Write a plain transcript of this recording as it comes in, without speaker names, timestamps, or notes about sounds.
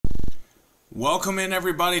Welcome in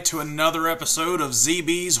everybody to another episode of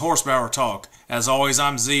ZB's Horsepower Talk. As always,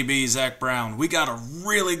 I'm ZB, Zack Brown. We got a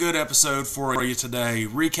really good episode for you today,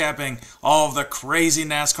 recapping all of the crazy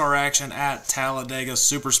NASCAR action at Talladega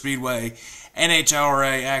Superspeedway,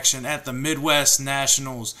 NHRA action at the Midwest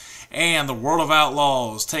Nationals, and the World of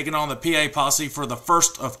Outlaws taking on the PA Posse for the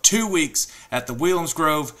first of 2 weeks at the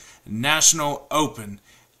Williams-Grove National Open.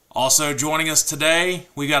 Also joining us today,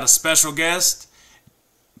 we got a special guest,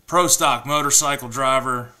 Pro Stock motorcycle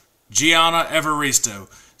driver, Jianna Evaristo.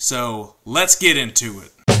 So, let's get into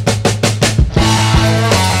it.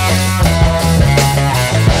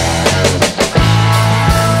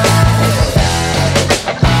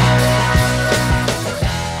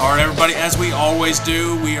 Alright everybody, as we always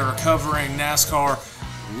do, we are covering NASCAR.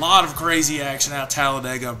 A lot of crazy action at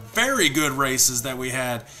Talladega. Very good races that we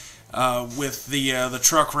had with the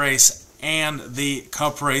truck race and the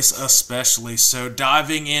Cup race especially. So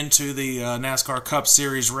diving into the NASCAR Cup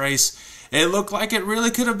Series race, it looked like it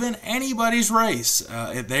really could have been anybody's race.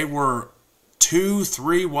 They were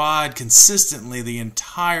 2-3 wide consistently the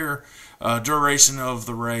entire duration of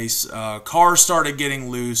the race. Cars started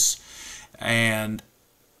getting loose and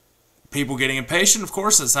people getting impatient. Of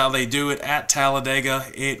course, that's how they do it at Talladega.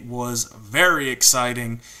 It was very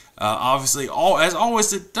exciting. Obviously, as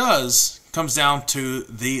always it does, comes down to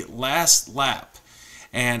the last lap.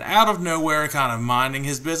 And out of nowhere, kind of minding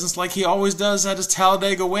his business like he always does at his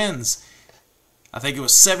Talladega wins. I think it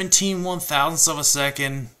was 17 one-thousandths of a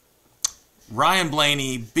second. Ryan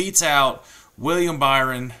Blaney beats out William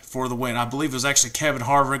Byron for the win. I believe it was actually Kevin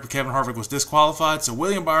Harvick, but Kevin Harvick was disqualified. So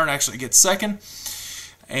William Byron actually gets second.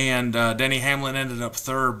 And Denny Hamlin ended up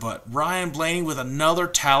third. But Ryan Blaney with another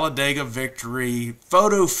Talladega victory.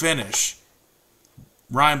 Photo finish.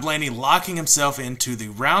 Ryan Blaney locking himself into the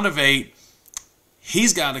round of 8.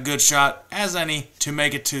 He's got a good shot, as any, to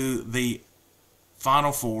make it to the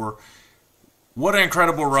Final Four. What an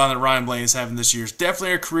incredible run that Ryan Blaney is having this year. It's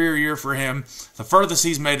definitely a career year for him. The furthest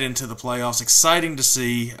he's made it into the playoffs. Exciting to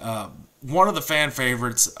see. One of the fan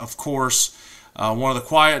favorites, of course. One of the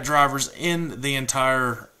quiet drivers in the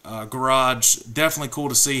entire garage. Definitely cool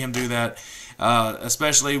to see him do that.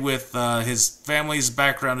 Especially with his family's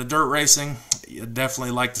background in dirt racing. You'd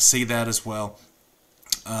definitely like to see that as well.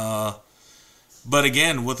 But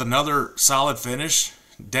again, with another solid finish,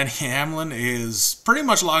 Denny Hamlin is pretty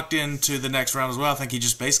much locked into the next round as well. I think he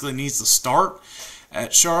just basically needs to start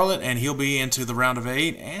at Charlotte, and he'll be into the round of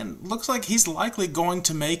 8. And looks like he's likely going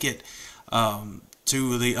to make it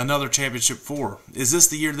to another championship 4. Is this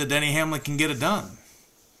the year that Denny Hamlin can get it done?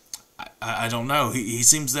 I don't know. He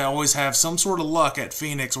seems to always have some sort of luck at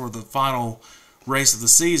Phoenix or the final race of the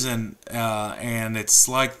season, and it's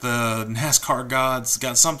like the NASCAR gods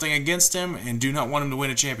got something against him and do not want him to win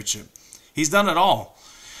a championship. He's done it all.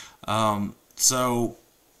 So,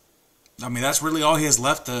 I mean, that's really all he has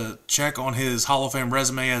left to check on his Hall of Fame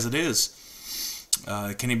resume as it is.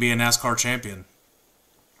 Can he be a NASCAR champion?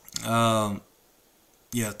 Yeah,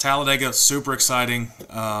 Talladega, super exciting.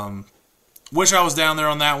 Wish I was down there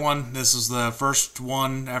on that one. This is the first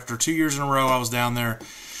one after 2 years in a row I was down there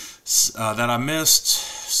that I missed.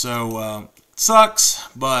 So, sucks,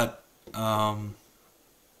 but hopefully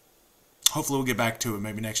we'll get back to it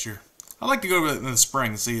maybe next year. I'd like to go in the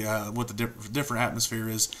spring and see what the different atmosphere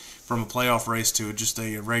is from a playoff race to just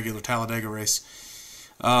a regular Talladega race.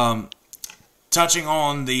 Touching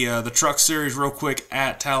on the Truck Series real quick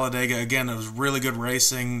at Talladega, again, it was really good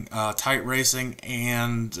racing, tight racing,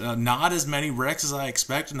 and not as many wrecks as I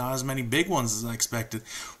expected, not as many big ones as I expected.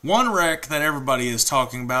 One wreck that everybody is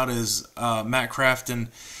talking about is Matt Crafton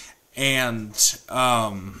and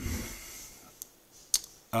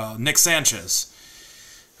Nick Sanchez.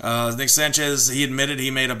 Nick Sanchez, he admitted he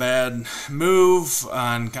made a bad move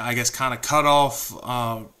and I guess kind of cut off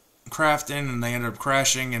Crafton, and they ended up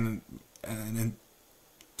crashing, and a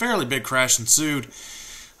fairly big crash ensued.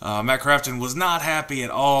 Matt Crafton was not happy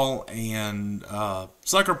at all, and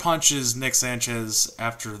sucker punches Nick Sanchez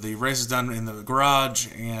after the race is done in the garage,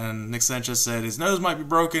 and Nick Sanchez said his nose might be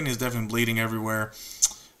broken, he's definitely bleeding everywhere.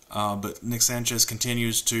 But Nick Sanchez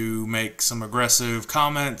continues to make some aggressive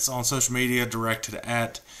comments on social media directed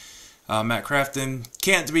at Matt Crafton.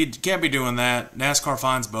 Can't be doing that. NASCAR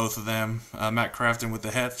fines both of them. Matt Crafton with the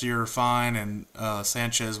heftier fine, and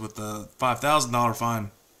Sanchez with the $5,000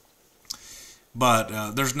 fine.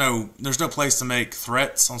 But there's no place to make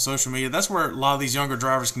threats on social media. That's where a lot of these younger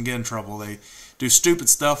drivers can get in trouble. They do stupid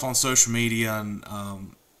stuff on social media, and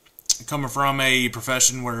coming from a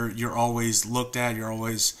profession where you're always looked at, you're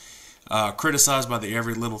always criticized by the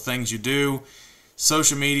every little things you do.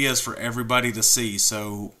 Social media is for everybody to see.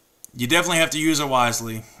 So you definitely have to use it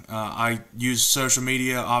wisely. I use social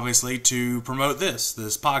media, obviously, to promote this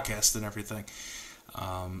podcast and everything.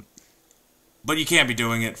 But you can't be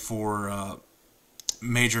doing it for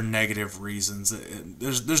major negative reasons.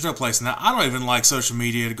 There's no place in that. I don't even like social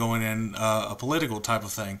media to go in a political type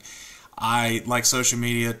of thing. I like social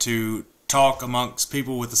media to talk amongst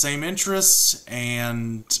people with the same interests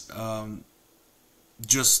and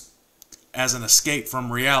just as an escape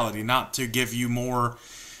from reality, not to give you more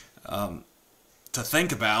to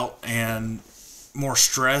think about and more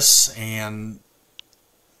stress and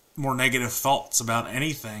more negative thoughts about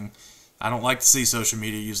anything. I don't like to see social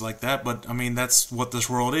media used like that, but I mean, that's what this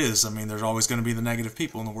world is. I mean, there's always going to be the negative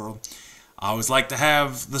people in the world. I always like to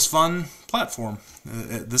have this fun platform.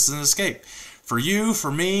 This is an escape. For you,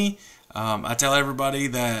 for me, I tell everybody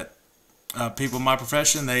that people in my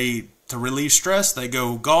profession, to relieve stress, they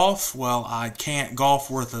go golf. Well, I can't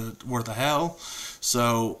golf worth a hell,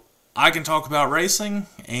 so I can talk about racing,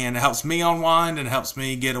 and it helps me unwind and helps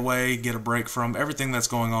me get away, get a break from everything that's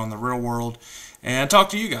going on in the real world, and talk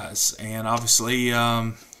to you guys. And obviously,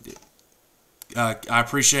 I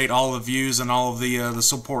appreciate all the views and all of the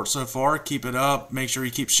support so far. Keep it up. Make sure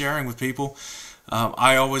you keep sharing with people.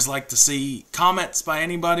 I always like to see comments by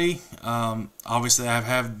anybody. Obviously, I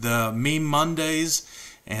have the Meme Mondays,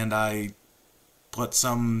 and I put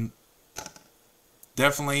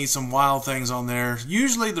definitely some wild things on there.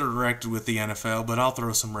 Usually they're directed with the NFL, but I'll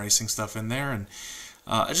throw some racing stuff in there, and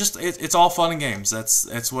it's all fun and games.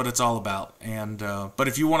 That's what it's all about. And but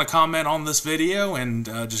if you want to comment on this video and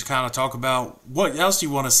just kind of talk about what else you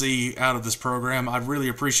want to see out of this program, I'd really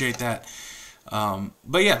appreciate that.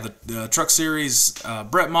 But yeah, the Truck Series,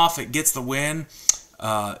 Brett Moffitt gets the win.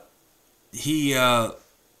 I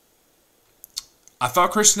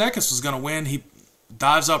thought Christian Eckes was going to win. He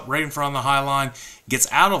dives up right in front of the high line, gets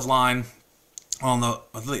out of line on I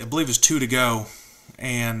believe it's 2 to go,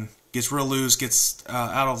 and gets real loose, gets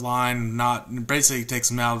out of line, basically takes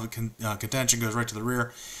him out of the contention, goes right to the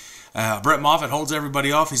rear. Brett Moffitt holds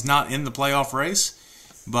everybody off. He's not in the playoff race,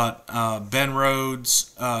 but Ben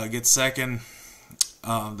Rhodes gets second.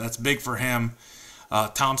 That's big for him.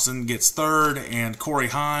 Thompson gets third, and Corey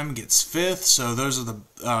Heim gets fifth. So those are the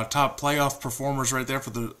top playoff performers right there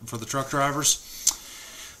for the truck drivers.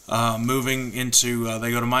 Moving into,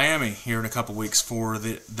 they go to Miami here in a couple weeks for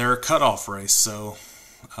their cutoff race. So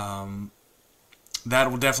that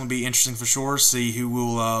will definitely be interesting for sure. See who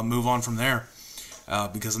will move on from there,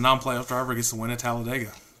 because a non-playoff driver gets the win at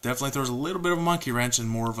Talladega. Definitely throws a little bit of a monkey wrench and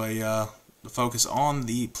more of a focus on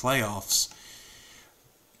the playoffs.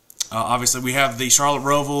 Obviously, we have the Charlotte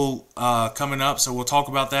Roval coming up, so we'll talk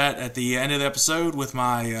about that at the end of the episode with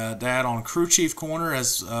my dad on Crew Chief Corner,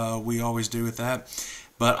 as we always do with that.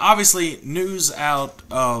 But obviously, news out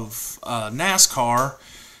of NASCAR,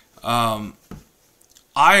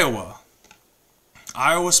 Iowa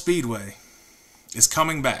Speedway is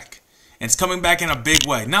coming back. And it's coming back in a big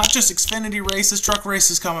way. Not just Xfinity races, truck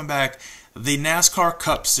races coming back. The NASCAR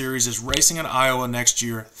Cup Series is racing in Iowa next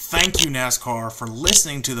year. Thank you, NASCAR, for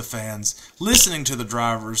listening to the fans, listening to the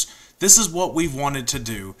drivers. This is what we've wanted to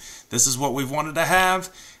do. This is what we've wanted to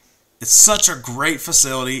have. It's such a great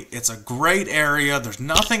facility. It's a great area. There's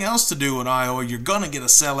nothing else to do in Iowa. You're going to get a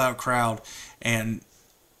sellout crowd. And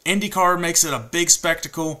IndyCar makes it a big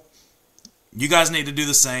spectacle. You guys need to do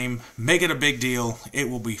the same. Make it a big deal. It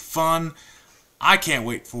will be fun. I can't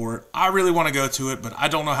wait for it. I really want to go to it, but I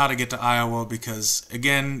don't know how to get to Iowa because,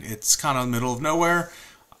 again, it's kind of in the middle of nowhere.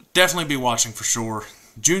 Definitely be watching for sure.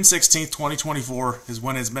 June 16th, 2024 is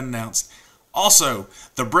when it's been announced. Also,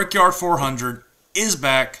 the Brickyard 400 is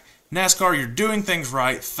back. NASCAR, you're doing things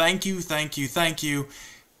right. Thank you, thank you, thank you.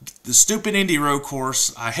 The stupid Indy road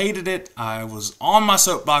course, I hated it. I was on my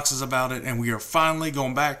soapboxes about it, and we are finally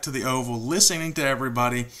going back to the oval, listening to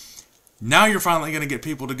everybody. Now you're finally going to get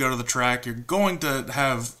people to go to the track. You're going to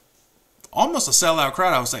have almost a sellout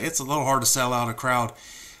crowd. I would say it's a little hard to sell out a crowd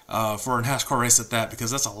for a NASCAR race at that,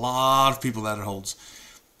 because that's a lot of people that it holds.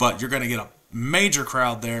 But you're going to get a major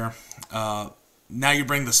crowd there. Now you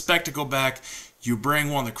bring the spectacle back. You bring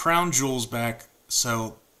one of the crown jewels back.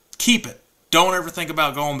 So keep it. Don't ever think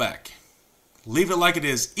about going back. Leave it like it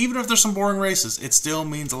is. Even if there's some boring races, it still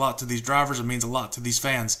means a lot to these drivers. It means a lot to these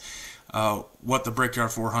fans. What the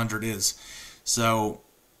Brickyard 400 is. So,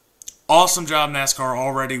 awesome job, NASCAR,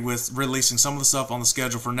 already with releasing some of the stuff on the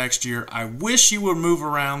schedule for next year. I wish you would move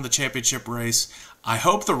around the championship race. I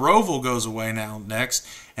hope the Roval goes away now next.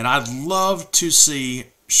 And I'd love to see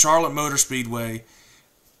Charlotte Motor Speedway,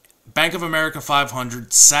 Bank of America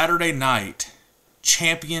 500, Saturday night,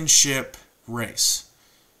 championship race.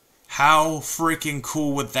 How freaking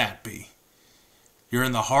cool would that be? You're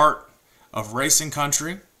in the heart of racing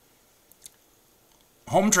country.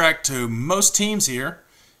 Home track to most teams here.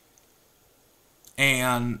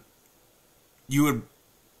 And you would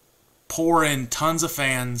pour in tons of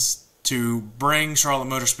fans to bring Charlotte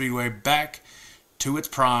Motor Speedway back to its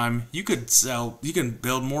prime. You can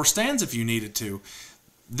build more stands if you needed to.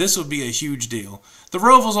 This would be a huge deal. The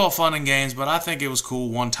Roval's all fun and games, but I think it was cool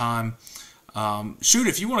one time. Shoot,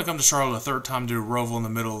 if you want to come to Charlotte a third time to do a Roval in the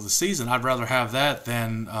middle of the season, I'd rather have that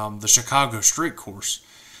than the Chicago Street Course.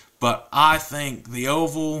 But I think the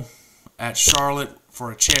Oval at Charlotte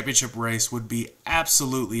for a championship race would be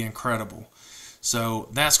absolutely incredible. So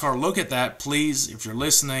NASCAR, look at that, please. If you're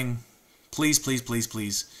listening, please, please, please,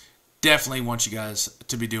 please, definitely want you guys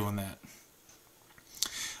to be doing that.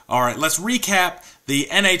 All right, let's recap the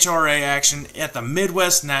NHRA action at the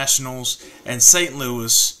Midwest Nationals and St.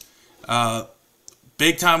 Louis.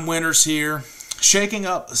 Big-time winners here, shaking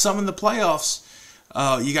up some in the playoffs.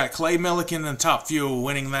 You got Clay Millican and Top Fuel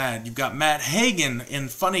winning that. You've got Matt Hagan in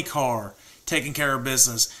Funny Car taking care of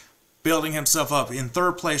business, building himself up in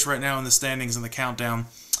third place right now in the standings in the countdown.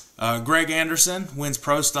 Greg Anderson wins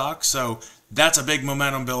Pro Stock, so that's a big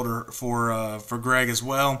momentum builder for Greg as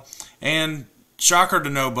well. And shocker to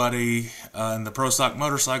nobody, in the Pro Stock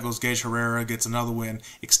Motorcycles, Gage Herrera gets another win,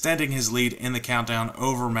 extending his lead in the countdown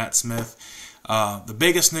over Matt Smith. The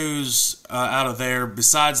biggest news out of there,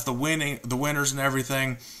 besides the winners and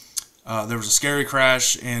everything, there was a scary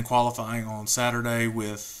crash in qualifying on Saturday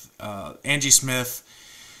with Angie Smith.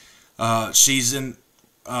 She's in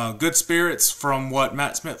good spirits from what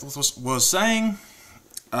Matt Smith was saying.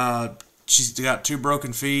 She's got 2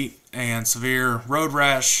 broken feet and severe road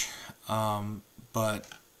rash, but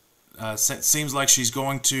it seems like she's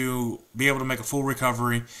going to be able to make a full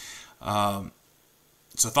recovery.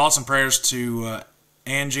 So thoughts and prayers to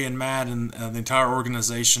Angie and Matt and the entire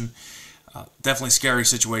organization. Definitely scary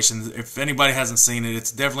situation. If anybody hasn't seen it,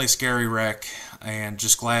 it's definitely a scary wreck, and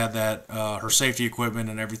just glad that her safety equipment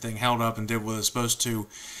and everything held up and did what it was supposed to,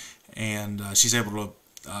 and she's able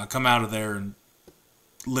to come out of there and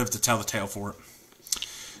live to tell the tale for it.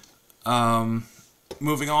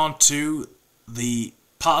 Moving on to the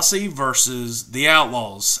Posse versus the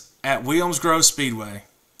Outlaws at Williams Grove Speedway.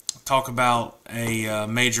 Talk about a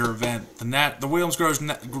major event, the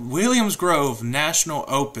Williams Grove National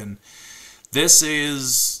Open. This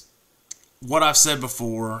is what I've said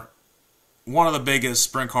before, one of the biggest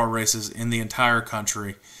sprint car races in the entire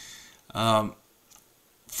country.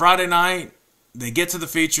 Friday night, they get to the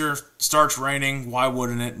feature, starts raining. Why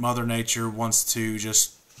wouldn't it? Mother Nature wants to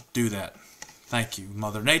just do that. Thank you,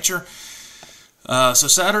 Mother Nature. So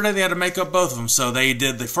Saturday they had to make up both of them. So they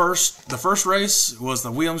did the first race was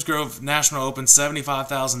the Williams Grove National Open,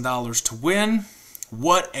 $75,000 to win.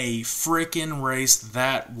 What a freaking race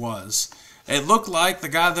that was. It looked like the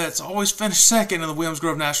guy that's always finished second in the Williams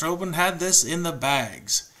Grove National Open had this in the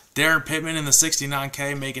bags. Darren Pittman in the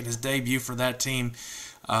 69K making his debut for that team.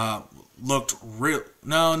 Looked real.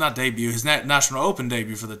 No, not debut. His National Open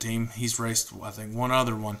debut for the team. He's raced, I think, one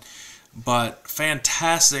other one. But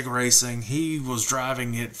fantastic racing. He was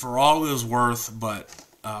driving it for all it was worth. But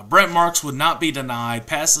Brent Marks would not be denied.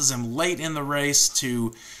 Passes him late in the race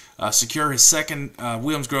to secure his second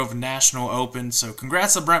Williams Grove National Open. So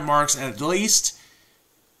congrats to Brent Marks. At least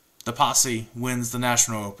the Posse wins the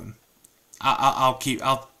National Open. I'm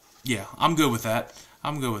good with that.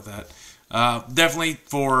 I'm good with that. Definitely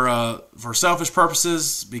for selfish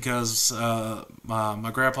purposes, because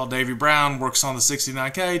my grandpa Davey Brown works on the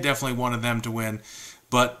 69K. Definitely wanted them to win,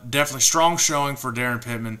 but definitely strong showing for Darren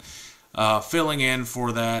Pittman, filling in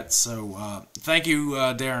for that. So thank you,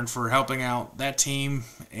 Darren, for helping out that team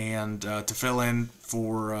and to fill in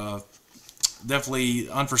for definitely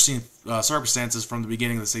unforeseen circumstances from the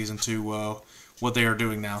beginning of the season to what they are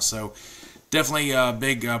doing now. So definitely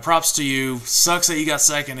big props to you. Sucks that you got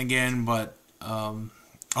second again, but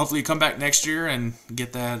hopefully you come back next year and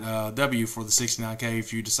get that W for the 69K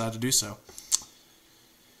if you decide to do so.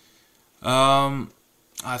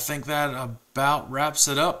 I think that about wraps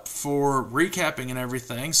it up for recapping and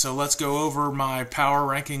everything. So let's go over my power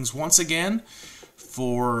rankings once again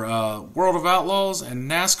for World of Outlaws and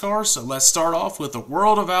NASCAR. So let's start off with the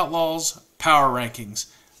World of Outlaws power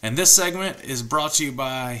rankings. And this segment is brought to you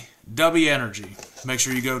by W Energy. Make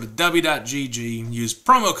sure you go to w.gg, use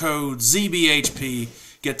promo code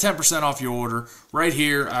ZBHP, get 10% off your order. Right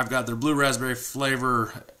here, I've got their blue raspberry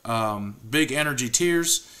flavor big energy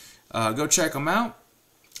tiers. Go check them out.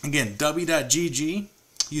 Again, w.gg,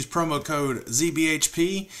 use promo code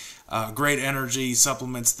ZBHP. Great energy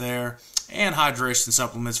supplements there and hydration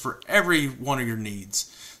supplements for every one of your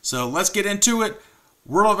needs. So let's get into it.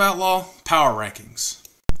 World of Outlaw power rankings.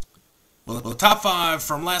 Well, the top 5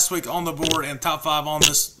 from last week on the board, and top 5 on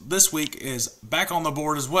this week is back on the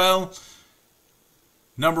board as well.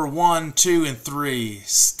 Number 1, 2, and 3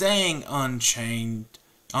 staying unchanged.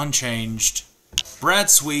 Brad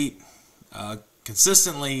Sweet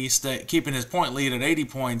consistently keeping his point lead at 80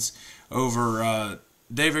 points over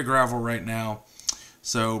David Gravel right now.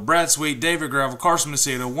 So Brad Sweet, David Gravel, Carson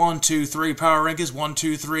Macedo, 1, 2, 3 power rankings, 1,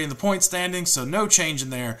 2, 3 in the point standings. So no change in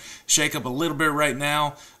there. Shake up a little bit right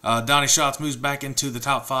now. Donnie Schatz moves back into the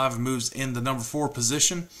top 5 and moves in the number 4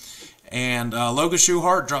 position. And Logan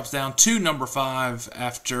Schuchart drops down to number 5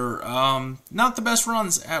 after not the best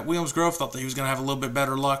runs at Williams Grove. Thought that he was going to have a little bit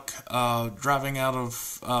better luck driving out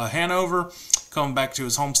of Hanover, coming back to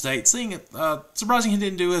his home state. Seeing it, surprising he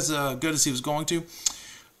didn't do as good as he was going to.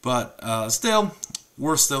 But still,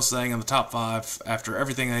 we're still staying in the top 5 after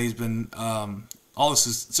everything that he's been, all the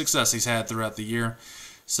success he's had throughout the year.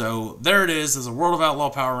 So there it is. There's a World of Outlaw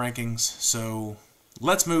Power Rankings. So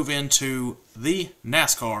let's move into the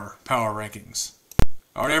NASCAR Power Rankings.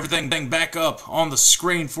 All right, everything back up on the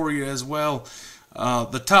screen for you as well.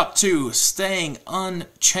 The top 2 staying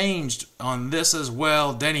unchanged on this as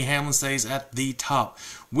well. Denny Hamlin stays at the top.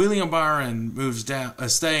 William Byron moves down,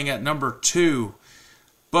 staying at number 2.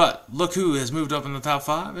 But look who has moved up in the top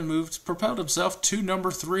 5 and propelled himself to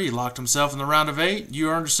number 3. Locked himself in the round of 8. You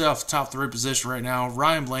earned yourself a top 3 position right now.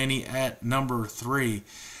 Ryan Blaney at number 3.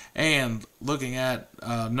 And looking at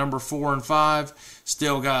number 4 and 5,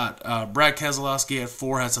 still got Brad Keselowski at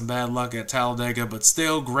 4. Had some bad luck at Talladega, but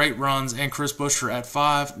still great runs. And Chris Buescher at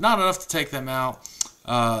 5. Not enough to take them out.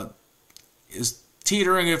 Is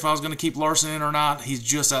teetering if I was going to keep Larson in or not. He's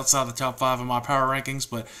just outside the top 5 of my power rankings,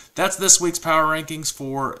 but that's this week's power rankings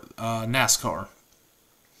for NASCAR.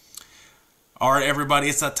 All right, everybody,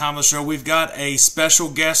 it's that time of the show. We've got a special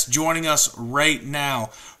guest joining us right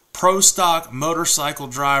now. Pro Stock motorcycle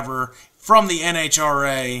driver from the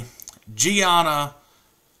NHRA, Jianna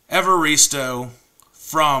Evaristo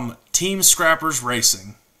from Team Scrappers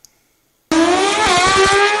Racing.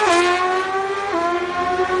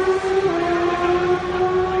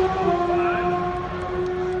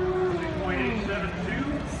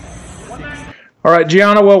 All right,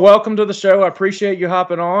 Jianna, well, welcome to the show. I appreciate you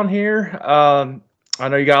hopping on here. I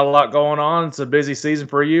know you got a lot going on. It's a busy season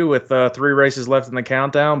for you with 3 races left in the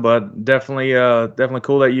countdown, but definitely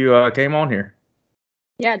cool that you came on here.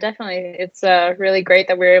 Yeah, definitely. It's really great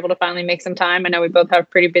that we were able to finally make some time. I know we both have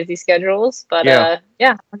pretty busy schedules, but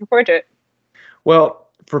yeah, looking forward to it. Well,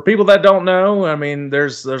 for people that don't know, I mean,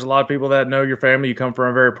 there's a lot of people that know your family. You come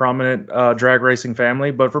from a very prominent drag racing family.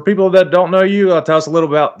 But for people that don't know you, tell us a little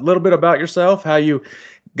bit about yourself, how you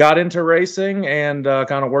got into racing, and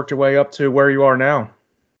kind of worked your way up to where you are now.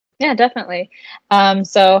 Yeah, definitely.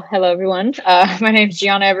 So, hello, everyone. My name is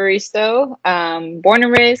Jianna Evaristo. Born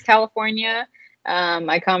and raised California.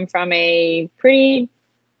 I come from a pretty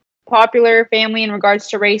popular family in regards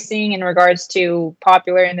to racing, in regards to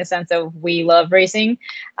popular in the sense of we love racing.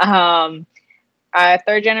 I'm a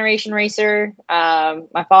 3rd-generation racer.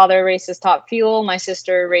 My father races Top Fuel. My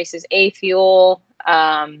sister races A Fuel.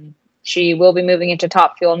 She will be moving into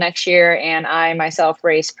Top Fuel next year, and I myself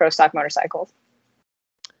race Pro Stock motorcycles.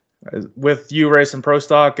 With you racing Pro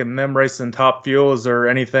Stock and them racing Top Fuel, is there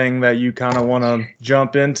anything that you kind of want to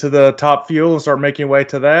jump into the Top Fuel and start making your way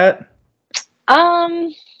to that?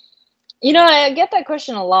 You know, I get that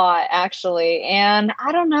question a lot, actually, and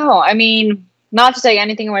I don't know. I mean, not to take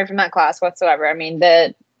anything away from that class whatsoever. I mean,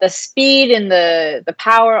 the speed and the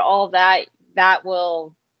power, all of that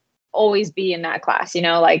will always be in that class, you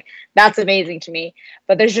know, like that's amazing to me.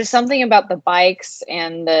 But there's just something about the bikes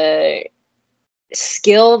and the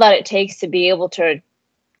skill that it takes to be able to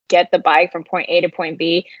get the bike from point A to point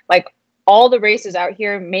B. Like all the races out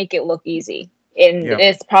here make it look easy. And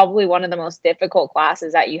it's probably one of the most difficult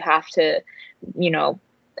classes that you have to, you know,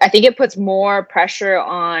 I think it puts more pressure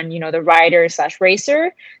on, you know, the rider /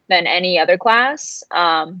 racer than any other class.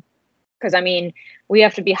 Because, I mean, we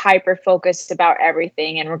have to be hyper focused about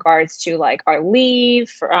everything in regards to like our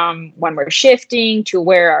leave, when we're shifting, to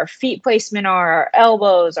where our feet placement are, our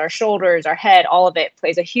elbows, our shoulders, our head, all of it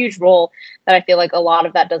plays a huge role that I feel like a lot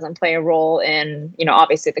of that doesn't play a role in, you know,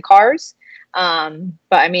 obviously the cars.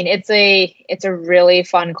 But I mean, it's a really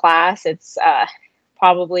fun class. It's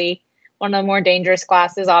probably one of the more dangerous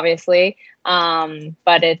classes, obviously.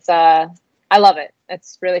 But it's I love it.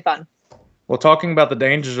 It's really fun. Well, talking about the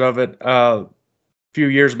dangers of it, a few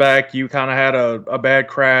years back, you kind of had a bad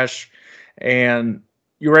crash, and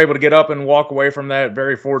you were able to get up and walk away from that.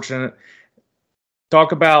 Very fortunate.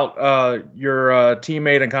 talk about your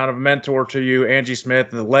teammate and kind of mentor to you, Angie Smith,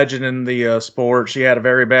 the legend in the sport. She had a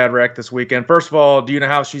very bad wreck this weekend. First of all, do you know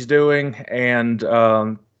how she's doing, and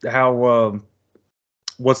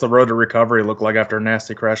what's the road to recovery look like after a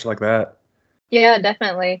nasty crash like that? Yeah,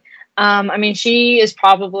 definitely. I mean, she is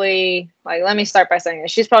probably, like, let me start by saying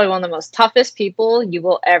this. She's probably one of the most toughest people you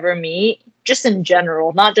will ever meet, just in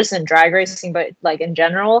general, not just in drag racing, but like in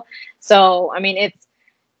general. So, I mean,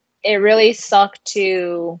 it really sucked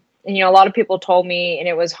to, and, you know, a lot of people told me, and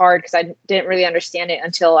it was hard because I didn't really understand it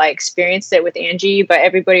until I experienced it with Angie. But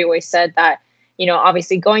everybody always said that, you know,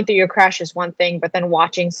 obviously going through your crash is one thing, but then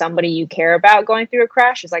watching somebody you care about going through a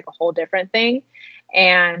crash is like a whole different thing.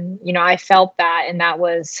 And, you know, I felt that, and that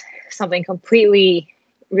was something completely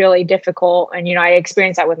really difficult. And, you know, I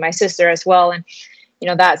experienced that with my sister as well. And, you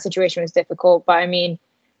know, that situation was difficult. But I mean,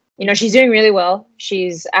 you know, she's doing really well.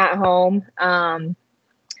 She's at home.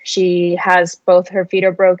 She has both her feet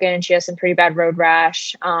are broken. She has some pretty bad road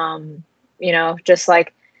rash. You know, just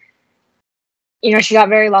like, you know, she got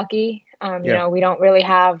very lucky. You know, we don't really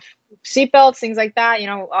have seatbelts, things like that. You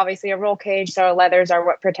know, obviously a roll cage, so our leathers are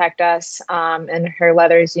what protect us. And her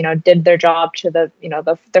leathers, you know, did their job to the, you know,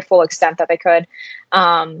 the full extent that they could.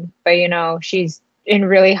 But, you know, she's in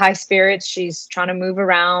really high spirits. She's trying to move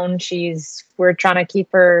around. We're trying to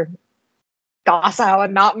keep her docile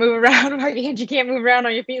and not move around. You can't move around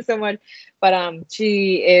on your feet so much. But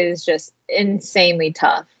she is just insanely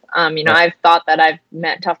tough. You know, I've thought that I've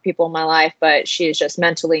met tough people in my life, but she is just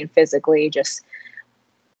mentally and physically just,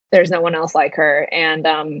 there's no one else like her.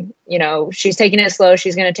 And, you know, she's taking it slow.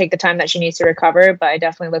 She's going to take the time that she needs to recover, but I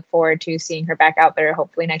definitely look forward to seeing her back out there,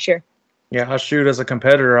 hopefully next year. Yeah, I shoot as a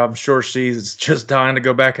competitor. I'm sure she's just dying to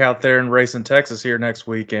go back out there and race in Texas here next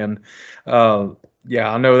week. And,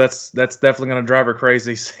 yeah, I know that's definitely going to drive her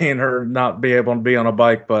crazy seeing her not be able to be on a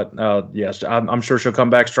bike. But yes, I'm sure she'll come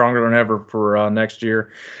back stronger than ever for next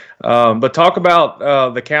year. But talk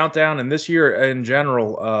about the countdown and this year in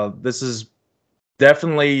general. This is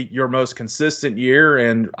definitely your most consistent year,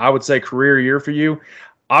 and I would say career year for you.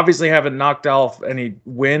 Obviously, haven't knocked off any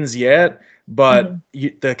wins yet, but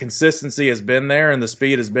the consistency has been there, and the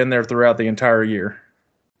speed has been there throughout the entire year.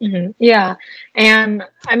 Yeah. And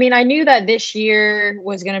I mean, I knew that this year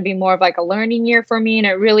was going to be more of like a learning year for me. And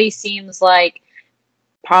it really seems like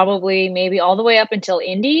probably maybe all the way up until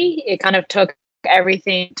Indy, it kind of took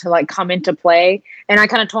everything to like come into play. And I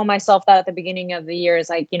kind of told myself that at the beginning of the year is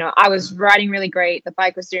like, you know, I was riding really great. The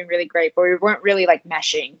bike was doing really great, but we weren't really like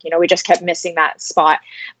meshing, you know, we just kept missing that spot.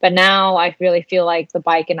 But now I really feel like the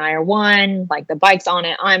bike and I are one, like the bike's on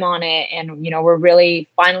it, I'm on it. And, you know, we're really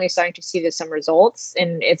finally starting to see some results.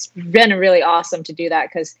 And it's been really awesome to do that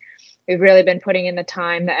because we've really been putting in the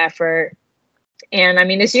time, the effort. And I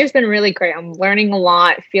mean, this year's been really great. I'm learning a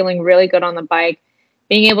lot, feeling really good on the bike.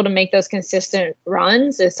 Being able to make those consistent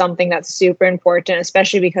runs is something that's super important,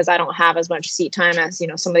 especially because I don't have as much seat time as, you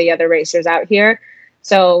know, some of the other racers out here.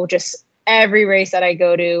 So just every race that I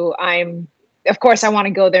go to, of course, I want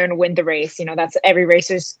to go there and win the race. You know, that's every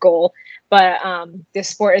racer's goal. But this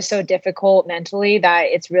sport is so difficult mentally that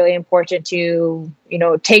it's really important to, you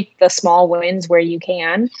know, take the small wins where you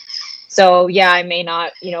can. So, yeah, I may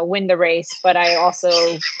not, you know, win the race, but I also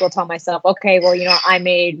will tell myself, okay, well, you know, I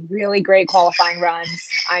made really great qualifying runs.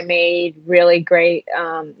 I made really great,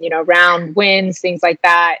 you know, round wins, things like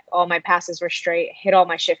that. All my passes were straight, hit all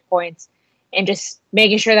my shift points, and just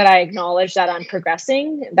making sure that I acknowledge that I'm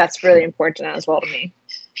progressing. That's really important as well to me.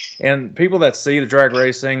 And people that see the drag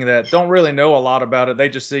racing that don't really know a lot about it, they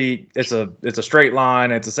just see it's a straight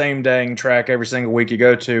line. It's the same dang track every single week you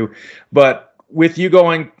go to. But with you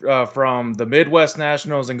going from the Midwest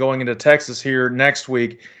Nationals and going into Texas here next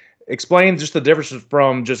week, explain just the differences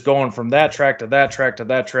from just going from that track to that track to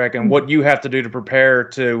that track and what you have to do to prepare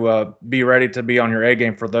to be ready to be on your A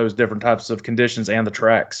game for those different types of conditions and the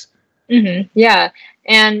tracks. Yeah.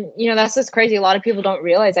 And, you know, that's just crazy. A lot of people don't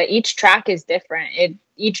realize that each track is different.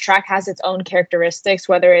 Each track has its own characteristics,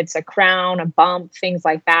 whether it's a crown, a bump, things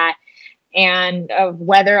like that. And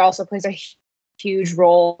weather also plays a huge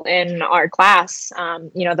role in our class.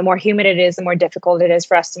 You know, the more humid it is, the more difficult it is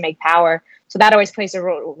for us to make power. So that always plays a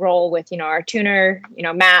role with, you know, our tuner, you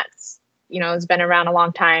know, Matt's, you know, has been around a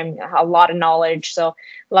long time, a lot of knowledge. So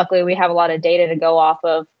luckily we have a lot of data to go off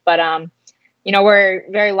of. But, you know, we're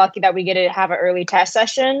very lucky that we get to have an early test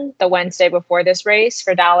session the Wednesday before this race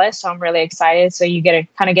for Dallas. So I'm really excited. So you get to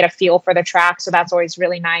kind of get a feel for the track. So that's always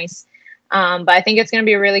really nice. But I think it's going to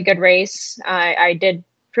be a really good race. I did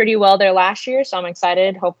pretty well there last year, so I'm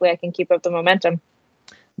excited. Hopefully I can keep up the momentum.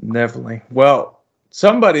 Definitely. Well,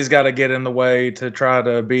 somebody's got to get in the way to try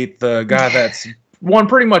to beat the guy that's won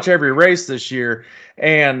pretty much every race this year,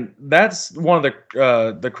 and that's one of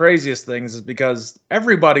the craziest things is because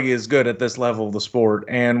everybody is good at this level of the sport,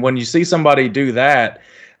 and when you see somebody do that,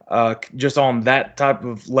 just on that type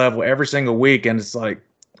of level every single week, and it's like,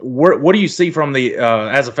 what do you see from the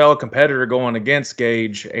as a fellow competitor going against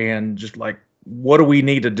Gage, and just like, what do we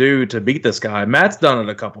need to do to beat this guy? Matt's done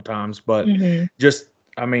it a couple times, but just,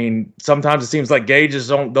 I mean, sometimes it seems like Gage is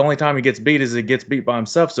the only time he gets beat is he gets beat by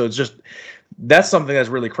himself. So it's just, that's something that's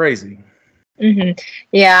really crazy.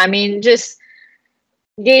 Yeah, I mean, just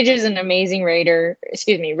Gage is an amazing racer.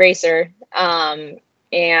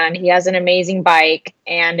 And he has an amazing bike,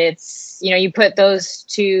 and it's, you put those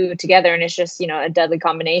two together and it's just, a deadly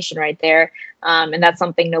combination right there. And that's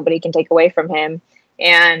something nobody can take away from him.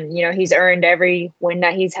 And, he's earned every win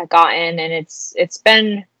that he's gotten, and it's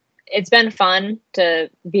been fun to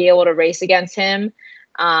be able to race against him.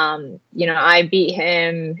 I beat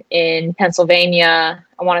him in Pennsylvania,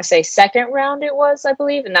 I want to say second round it was, I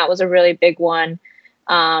believe, and that was a really big one.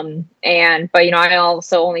 But I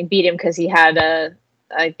also only beat him because he had a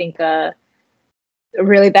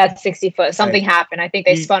really bad 60-foot. Something happened. I think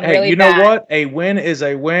they spun really bad. You know what? A win is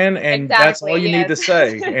a win, and that's all you need to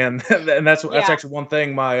say. And that's actually one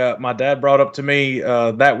thing my dad brought up to me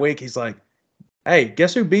that week. He's like, "Hey,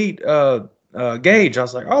 guess who beat Gage?" I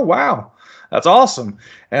was like, "Oh, wow, that's awesome."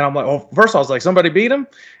 And I'm like, "Well, first I was like, somebody beat him,"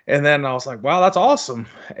 and then I was like, "Wow, that's awesome."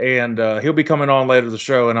 And he'll be coming on later to the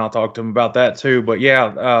show, and I'll talk to him about that too. But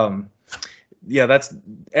yeah, that's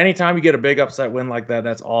anytime you get a big upset win like that,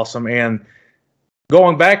 that's awesome. And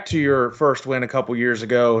going back to your first win a couple years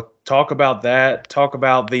ago, talk about that. Talk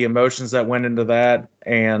about the emotions that went into that,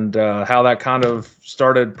 and how that kind of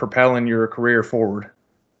started propelling your career forward.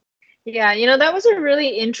 Yeah, that was a really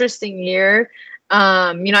interesting year.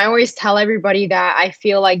 I always tell everybody that I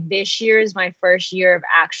feel like this year is my first year of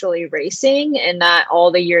actually racing, and that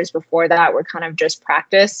all the years before that were kind of just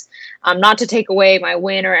practice. Not to take away my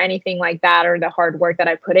win or anything like that, or the hard work that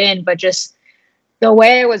I put in, but just the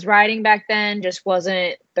way I was riding back then just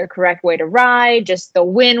wasn't the correct way to ride. Just the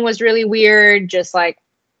wind was really weird. Just like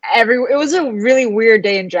it was a really weird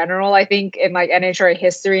day in general, I think, in like NHRA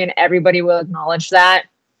history, and everybody will acknowledge that.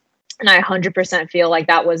 And I 100% feel like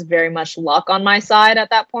that was very much luck on my side at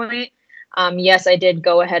that point. Yes, I did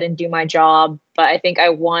go ahead and do my job, but I think I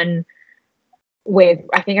won I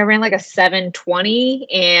ran like a 720,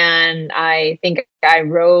 and I think I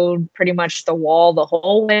rode pretty much the wall the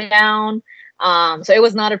whole way down. So it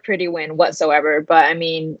was not a pretty win whatsoever. But I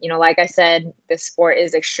mean, like I said, this sport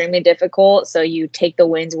is extremely difficult, so you take the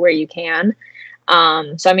wins where you can.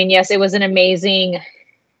 So I mean, yes, it was an amazing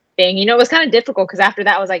thing. It was kind of difficult because after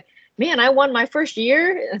that I was like, man, I won my first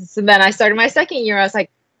year. So then I started my second year. I was like,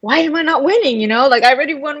 why am I not winning? Like I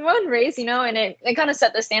already won one race, and it kind of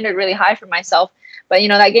set the standard really high for myself. But,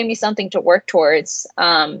 that gave me something to work towards,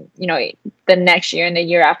 the next year and the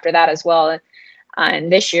year after that as well.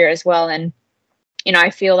 And this year as well. And, I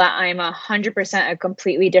feel that I'm 100% a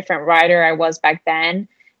completely different rider I was back then.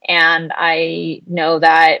 And I know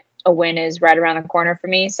that a win is right around the corner for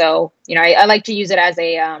me. So, I like to use it as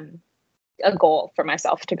a goal for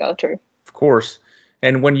myself to go through. Of course.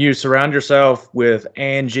 And when you surround yourself with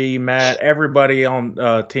Angie, Matt, everybody on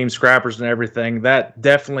Team Scrappers and everything, that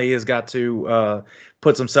definitely has got to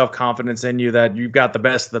put some self-confidence in you that you've got the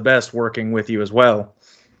best of the best working with you as well.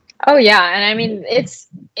 Oh, yeah. And I mean, it's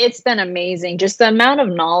been amazing. Just the amount of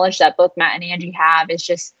knowledge that both Matt and Angie have is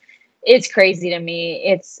just, it's crazy to me.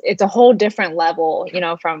 It's a whole different level,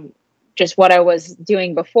 from just what I was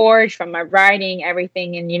doing before, from my riding,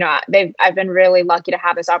 everything. And, I've been really lucky to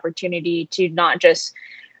have this opportunity to not just,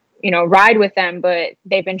 ride with them, but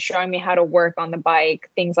they've been showing me how to work on the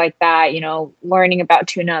bike, things like that, learning about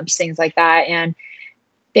tune-ups, things like that. And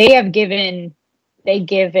they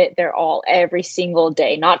give it their all every single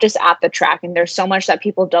day, not just at the track. And there's so much that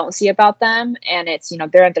people don't see about them. And it's,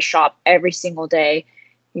 they're at the shop every single day,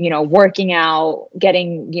 working out,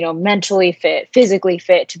 getting, mentally fit, physically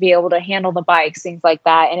fit to be able to handle the bikes, things like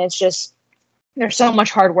that. And it's just, there's so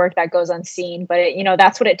much hard work that goes unseen, but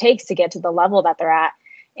that's what it takes to get to the level that they're at.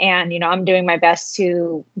 And, I'm doing my best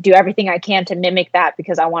to do everything I can to mimic that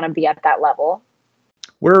because I want to be at that level.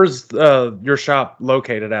 Where's your shop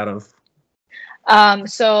located out of?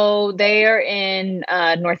 So they are in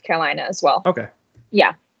North Carolina as well. Okay.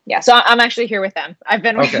 Yeah. So I'm actually here with them. I've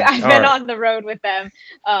been on the road with them.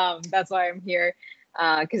 That's why I'm here.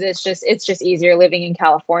 Because it's just easier living in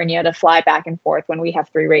California to fly back and forth when we have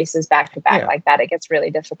 3 races back to back like that. It gets really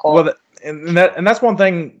difficult. Well, and that's one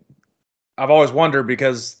thing I've always wondered,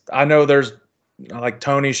 because I know there's like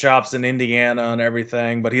Tony shops in Indiana and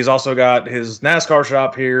everything, but he's also got his NASCAR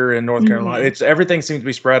shop here in North Carolina. It's everything seems to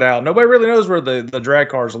be spread out. Nobody really knows where the drag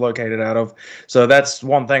cars are located out of. So that's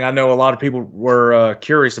one thing I know a lot of people were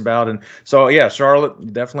curious about. And so, yeah,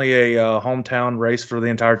 Charlotte, definitely a hometown race for the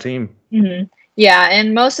entire team. Yeah,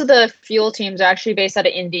 and most of the fuel teams are actually based out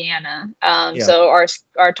of Indiana. So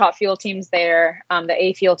our top fuel team's there. The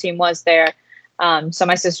A fuel team was there. So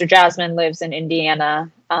my sister Jasmine lives in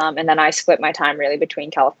Indiana, and then I split my time really between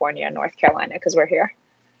California and North Carolina because we're here.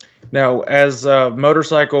 Now, as the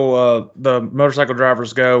motorcycle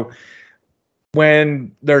drivers go,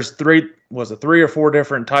 when there's three or four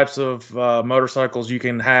different types of motorcycles you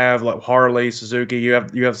can have, like Harley, Suzuki. You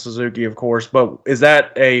have Suzuki, of course, but is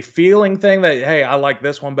that a feeling thing that, hey, I like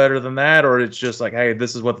this one better than that, or it's just like, hey,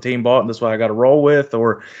 this is what the team bought and this is what I got to roll with,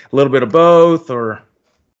 or a little bit of both, or?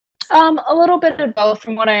 A little bit of both,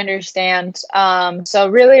 from what I understand. So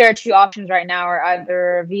really, our two options right now are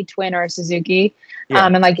either a V-twin or a Suzuki.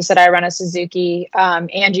 And like you said, I run a Suzuki.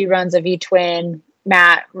 Angie runs a V-twin.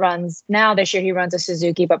 Matt runs now. This year he runs a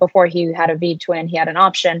Suzuki, but before he had a V-twin, he had an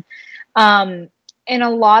option. And a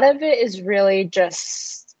lot of it is really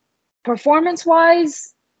just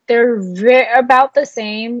performance-wise. They're about the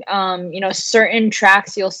same. Certain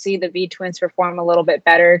tracks you'll see the V-twins perform a little bit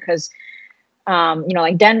better because.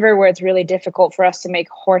 Like Denver, where it's really difficult for us to make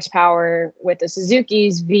horsepower with the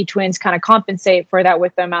Suzuki's, V-twins kind of compensate for that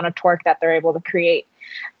with the amount of torque that they're able to create.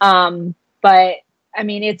 But I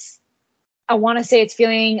mean, I want to say it's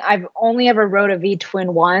feeling, I've only ever rode a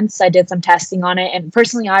V-twin once. I did some testing on it, and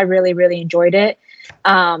personally, I really, really enjoyed it.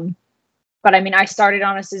 But I mean, I started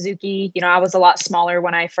on a Suzuki, I was a lot smaller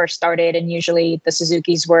when I first started, and usually the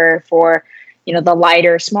Suzukis were for the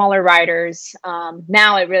lighter, smaller riders.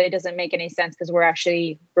 Now it really doesn't make any sense because we're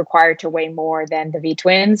actually required to weigh more than the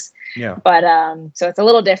V-twins. Yeah. But so it's a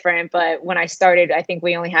little different. But when I started, I think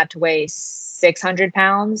we only had to weigh 600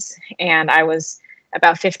 pounds, and I was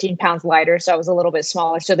about 15 pounds lighter, so I was a little bit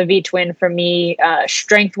smaller. So the V-twin for me,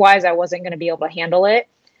 strength-wise, I wasn't going to be able to handle it.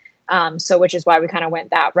 Which is why we kind of went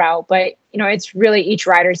that route. But it's really each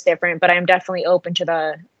rider's different. But I'm definitely open to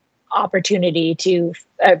the opportunity to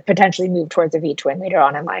potentially move towards a V-twin later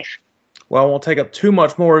on in life. Well, won't take up too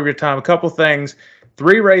much more of your time. A couple things.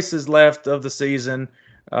 3 races left of the season.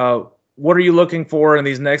 What are you looking for in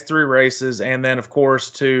these next 3 races? And then, of course,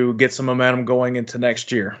 to get some momentum going into next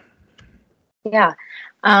year. Yeah.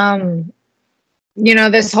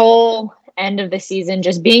 This whole end of the season,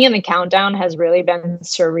 just being in the countdown has really been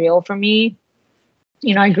surreal for me.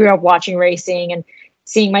 I grew up watching racing and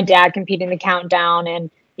seeing my dad compete in the countdown, and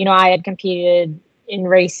I had competed in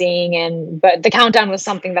racing, but the countdown was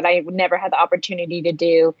something that I never had the opportunity to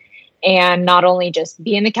do. And not only just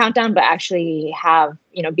be in the countdown, but actually have,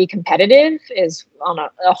 be competitive is on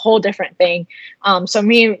a whole different thing. For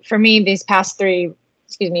me, these next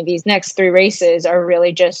 3 races are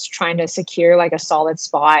really just trying to secure like a solid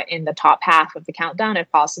spot in the top half of the countdown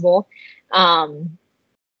if possible.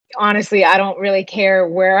 Honestly, I don't really care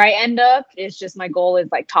where I end up. It's just my goal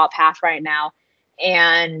is like top half right now.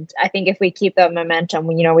 And I think if we keep that momentum,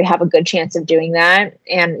 we have a good chance of doing that.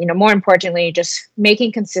 And, more importantly, just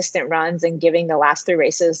making consistent runs and giving the last 3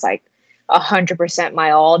 races like 100%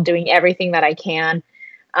 my all, doing everything that I can.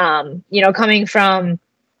 Coming from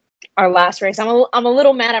our last race, I'm a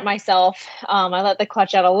little mad at myself. I let the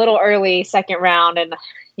clutch out a little early, second round, and,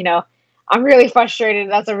 I'm really frustrated.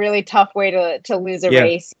 That's a really tough way to lose a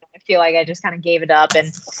race. I feel like I just kind of gave it up,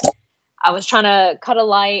 and I was trying to cut a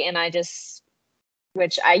light, and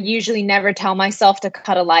which I usually never tell myself to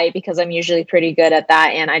cut a light because I'm usually pretty good at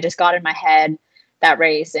that. And I just got in my head that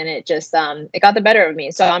race, and it just, it got the better of me.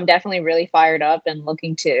 So I'm definitely really fired up and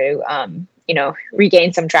looking to,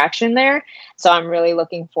 regain some traction there. So I'm really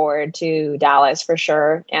looking forward to Dallas for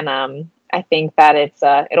sure. And, I think that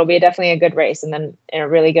it'll be definitely a good race, and then a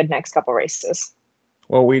really good next couple races.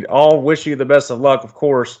 Well, we all wish you the best of luck, of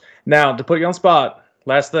course. Now, to put you on spot,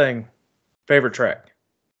 last thing, favorite track.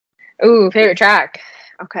 Ooh, favorite track.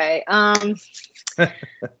 Okay. I'm a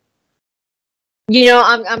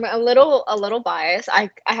little biased. I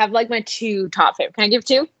have like my 2 top favorite. Can I give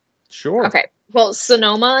 2? Sure. Okay. Well,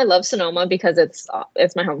 Sonoma. I love Sonoma because it's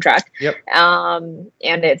my home track. Yep. And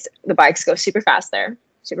the bikes go super fast there,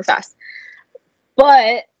 super fast.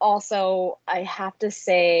 But also, I have to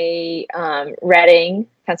say, Reading,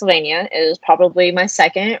 Pennsylvania is probably my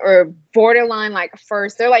second, or borderline like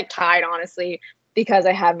first. They're like tied, honestly, because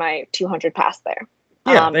I had my 200 pass there.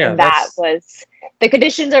 And that was, the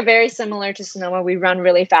conditions are very similar to Sonoma. We run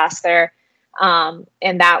really fast there. And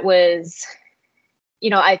that was,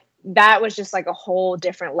 that was just like a whole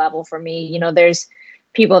different level for me. There's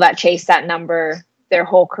people that chase that number their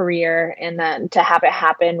whole career, and then to have it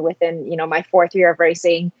happen within, my 4th year of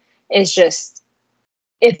racing is just,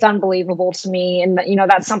 it's unbelievable to me. And,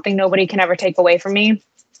 that's something nobody can ever take away from me.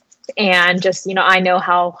 And just, I know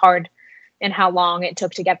how hard and how long it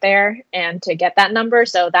took to get there and to get that number.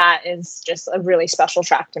 So that is just a really special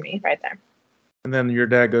track to me right there. And then your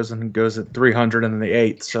dad goes at 300 in the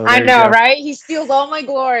 8th. So I know, right? He steals all my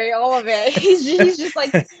glory, all of it. He's just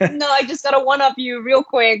like, no, I just gotta one up you real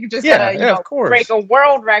quick. Just gotta, of course, break a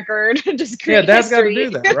world record. Just create Dad's got to history. do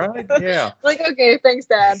that, right? Yeah. Like, okay, thanks,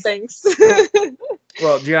 Dad. Thanks.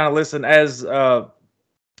 Well, Jianna, listen, as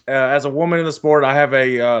a woman in the sport, I have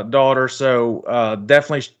a daughter, so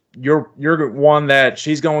definitely you're one that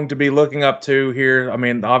she's going to be looking up to here. I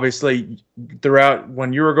mean, obviously, throughout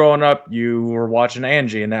when you were growing up, you were watching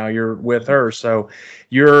Angie, and now you're with her. So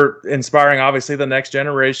you're inspiring, obviously, the next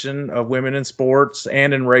generation of women in sports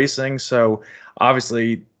and in racing. So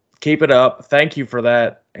obviously, keep it up. Thank you for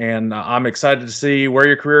that, and I'm excited to see where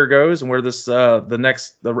your career goes and where this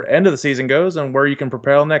the end of the season goes, and where you can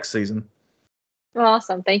propel next season.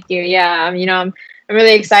 Awesome. Thank you. Yeah. I'm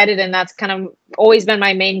really excited, and that's kind of always been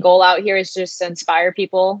my main goal out here, is just to inspire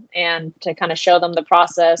people and to kind of show them the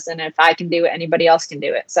process. And if I can do it, anybody else can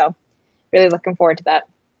do it. So really looking forward to that.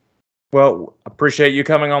 Well, appreciate you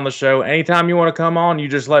coming on the show. Anytime you want to come on, you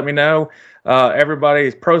just let me know.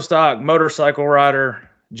 Everybody, pro stock motorcycle rider,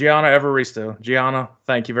 Jianna Evaristo. Jianna,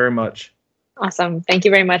 thank you very much. Awesome. Thank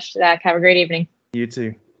you very much, Zack. Have a great evening. You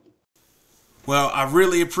too. Well, I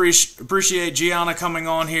really appreciate Jianna coming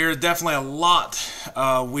on here. Definitely a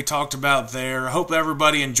lot we talked about there. I hope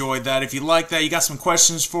everybody enjoyed that. If you like that, you got some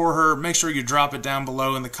questions for her, make sure you drop it down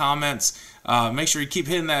below in the comments. Make sure you keep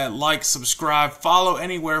hitting that like, subscribe, follow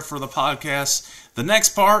anywhere for the podcast. The next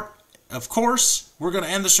part, of course, we're going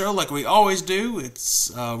to end the show like we always do.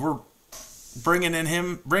 It's we're bringing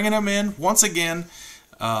him in once again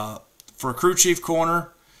for Crew Chief Corner.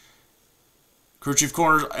 Crew Chief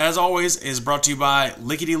Corner, as always, is brought to you by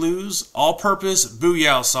Lickety Lou's All-Purpose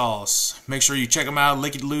Booyah Sauce. Make sure you check them out at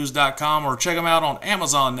licketyloos.com or check them out on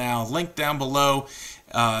Amazon now. Link down below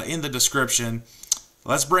in the description.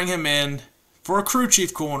 Let's bring him in for a Crew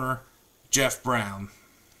Chief Corner, Jeff Brown.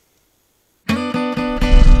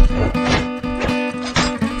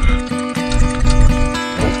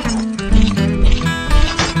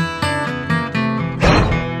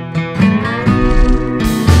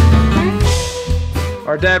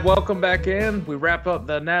 Our Dad, welcome back in. We wrapped up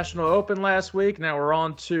the National Open last week. Now we're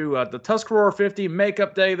on to the Tuscarora 50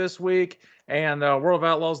 Makeup Day this week, and World of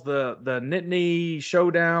Outlaws, the Nittany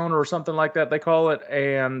Showdown or something like that they call it,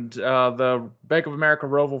 and the Bank of America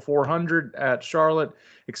Roval 400 at Charlotte.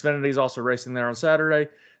 Xfinity's also racing there on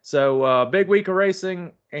Saturday. So big week of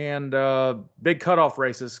racing and big cutoff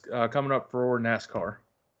races coming up for NASCAR.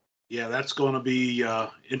 Yeah, that's going to be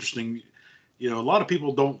interesting. A lot of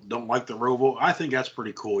people don't like the Roval. I think that's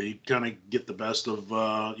pretty cool. You kind of get the best of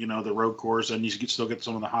the road course, and you still get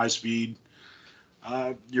some of the high speed.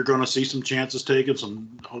 You're going to see some chances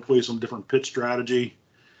taken, hopefully some different pit strategy,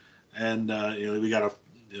 and we got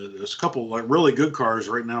there's a couple like really good cars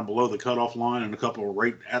right now below the cutoff line, and a couple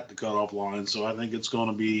right at the cutoff line. So I think that's going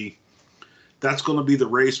to be the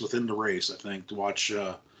race within the race. I think to watch.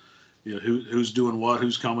 Who's doing what,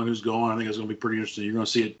 who's coming, who's going. I think it's going to be pretty interesting. You're going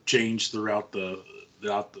to see it change throughout the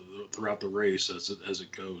race as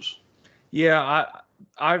it goes. Yeah,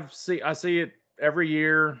 I see it every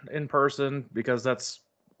year in person because that's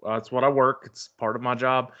what I work. It's part of my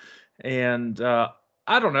job, and I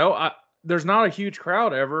don't know. There's not a huge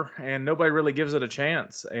crowd ever, and nobody really gives it a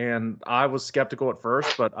chance. And I was skeptical at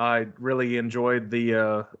first, but I really enjoyed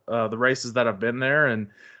the races that have been there, and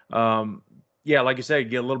yeah, like you say,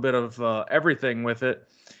 get a little bit of everything with it,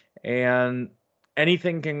 and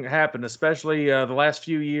anything can happen. Especially the last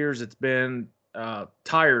few years, it's been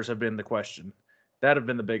tires have been the question. That have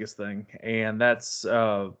been the biggest thing, and that's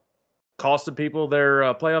costed people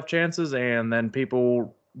their playoff chances, and then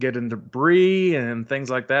people get into debris and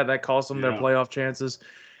things like that. That cost them their playoff chances,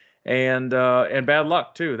 and bad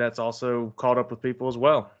luck too. That's also caught up with people as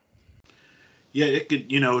well. Yeah, it could,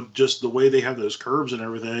 just the way they have those curves and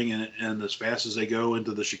everything, and as fast as they go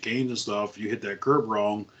into the chicanes and stuff, you hit that curve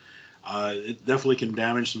wrong, it definitely can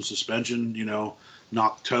damage some suspension,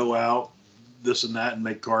 knock toe out, this and that, and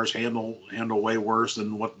make cars handle way worse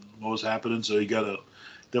than what was happening. So you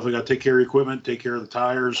definitely got to take care of your equipment, take care of the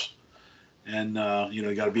tires, and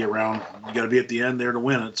you got to be around. You got to be at the end there to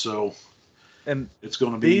win it. So, and it's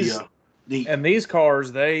going to be neat. And these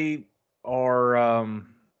cars, they are.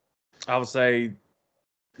 I would say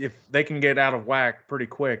if they can get out of whack pretty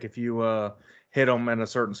quick if you hit them in a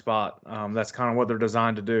certain spot. That's kind of what they're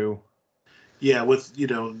designed to do. Yeah, with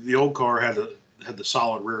the old car had the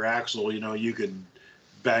solid rear axle. You could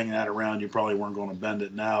bang that around. You probably weren't going to bend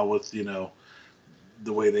it. Now with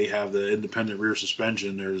the way they have the independent rear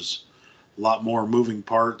suspension, there's a lot more moving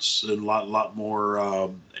parts and a lot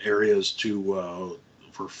more areas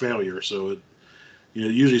for failure. So it you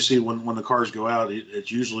usually see when the cars go out,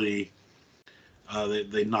 it's usually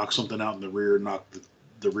they knock something out in the rear, knock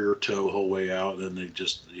the rear toe whole way out, and they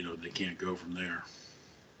just they can't go from there.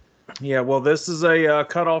 Yeah, well, this is a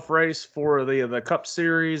cutoff race for the Cup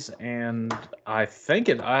Series, and I think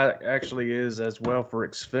it actually is as well for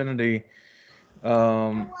Xfinity.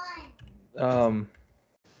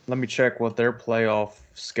 Let me check what their playoff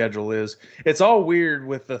schedule is. It's all weird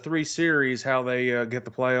with the 3 series how they get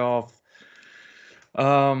the playoff.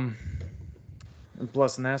 And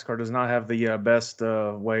plus, NASCAR does not have the best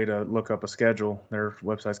way to look up a schedule. Their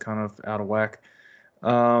website's kind of out of whack.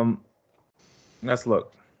 Let's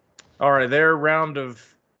look. All right, their round of,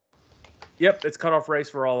 it's cutoff race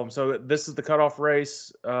for all of them. So this is the cutoff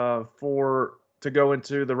race to go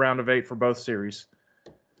into the round of 8 for both series.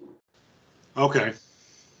 Okay.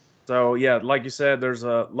 So yeah, like you said, there's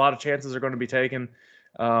a lot of chances are going to be taken.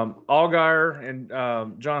 Allgaier and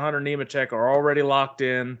John Hunter Nemechek are already locked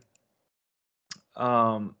in.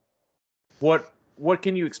 What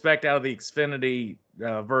can you expect out of the Xfinity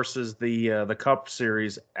versus the Cup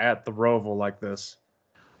Series at the Roval like this?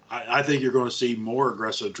 I think you're going to see more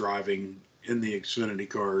aggressive driving in the Xfinity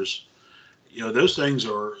cars. Those things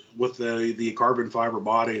are with the carbon fiber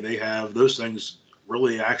body they have. Those things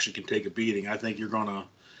really actually can take a beating. I think you're going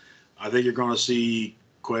to see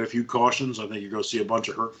quite a few cautions. I think you're going to see a bunch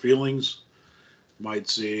of hurt feelings. Might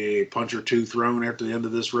see a punch or two thrown after the end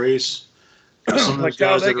of this race. Some of those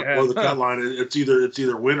guys that are below the cut line, it's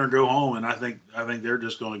either win or go home. And I think they're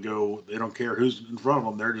just going to go. They don't care who's in front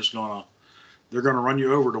of them. They're going to run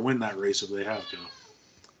you over to win that race if they have to.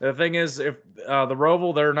 The thing is, if the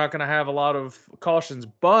Roval, they're not going to have a lot of cautions,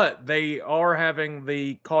 but they are having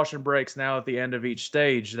the caution breaks now at the end of each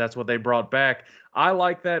stage. That's what they brought back. I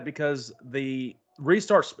like that because the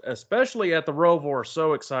restarts, especially at the Roval, are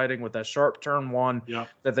so exciting with that sharp turn 1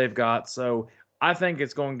 that they've got. So I think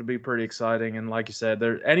it's going to be pretty exciting. And like you said,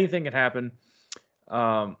 anything can happen.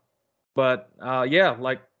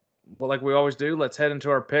 Like we always do, let's head into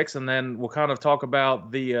our picks, and then we'll kind of talk about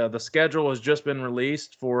the schedule has just been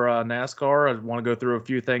released for NASCAR. I want to go through a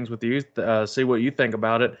few things with you, see what you think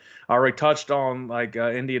about it. I already touched on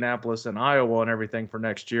Indianapolis and Iowa and everything for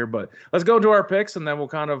next year, but let's go to our picks, and then we'll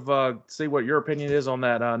kind of see what your opinion is on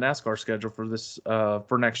that NASCAR schedule for this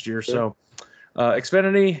for next year. Sure. So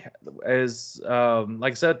Xfinity is,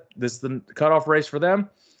 like I said, this is the cutoff race for them.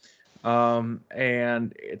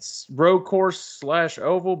 And it's road course /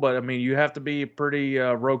 oval, but I mean, you have to be pretty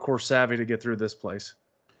road course savvy to get through this place.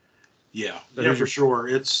 Yeah, for sure.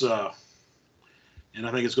 It's and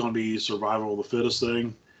I think it's going to be survival of the fittest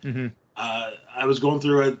thing. Mm-hmm. I was going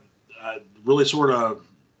through it. I really sort of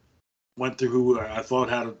went through who I thought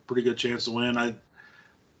had a pretty good chance to win.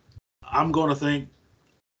 I'm going to think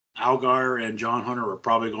Allgaier and John Hunter are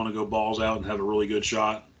probably going to go balls out and have a really good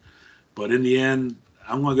shot. But in the end,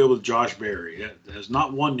 I'm going to go with Josh Berry. He has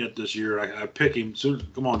not won yet this year. I pick him soon.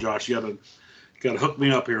 Come on, Josh, you got to hook me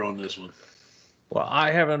up here on this one. Well, I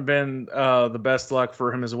haven't been the best luck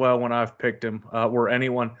for him as well when I've picked him or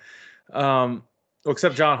anyone,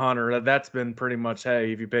 except John Hunter. That's been pretty much,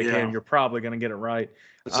 hey, if you pick him, you're probably going to get it right.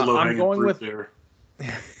 That's a low-hanging fruit there.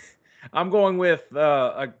 I'm going with one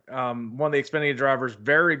of the Xfinity drivers,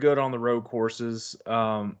 very good on the road courses.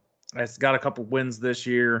 It's got a couple wins this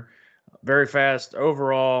year. Very fast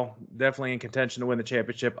overall, definitely in contention to win the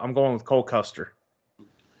championship. I'm going with Cole Custer.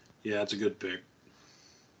 Yeah, that's a good pick.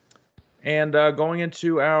 And going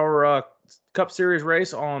into our Cup Series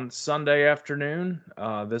race on Sunday afternoon,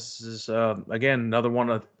 this is, again, another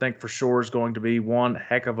one I think for sure is going to be one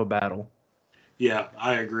heck of a battle. Yeah,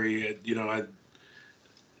 I agree.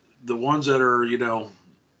 The ones that are,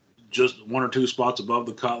 just 1 or 2 spots above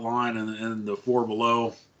the cut line and the 4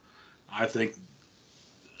 below, I think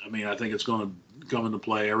it's going to come into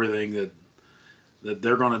play. Everything that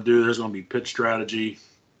they're going to do, there's going to be pit strategy,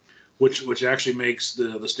 which actually makes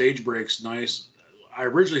the stage breaks nice. I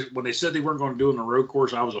originally, when they said they weren't going to do it on the road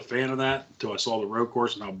course, I was a fan of that until I saw the road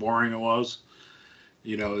course and how boring it was.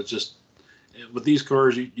 It's just with these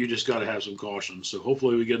cars, you just got to have some cautions. So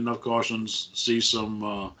hopefully we get enough cautions, see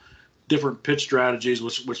some different pit strategies,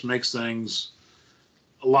 which makes things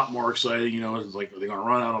a lot more exciting. It's like, are they going to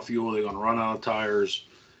run out of fuel? Are they going to run out of tires?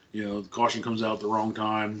 The caution comes out at the wrong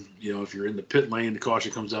time. If you're in the pit lane, the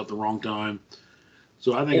caution comes out the wrong time.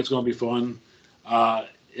 So I think it's going to be fun.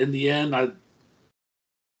 In the end, that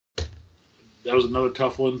was another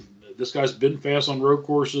tough one. This guy's been fast on road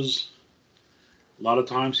courses. A lot of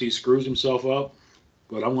times he screws himself up,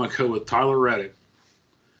 but I'm going to go with Tyler Reddick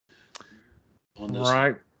on this.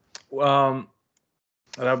 Right. That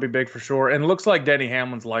would be big for sure. And it looks like Denny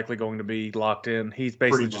Hamlin's likely going to be locked in. He's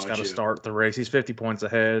basically just got to start the race. He's 50 points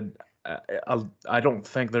ahead. I don't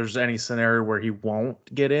think there's any scenario where he won't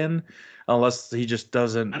get in unless he just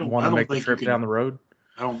doesn't want to make the trip down the road.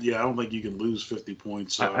 I don't think you can lose 50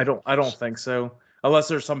 points. I don't think so. Unless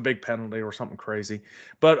there's some big penalty or something crazy.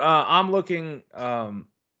 But I'm looking at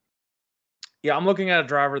a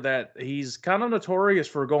driver that he's kind of notorious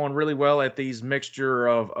for going really well at these mixture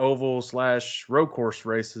of oval/road course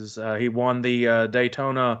races. He won the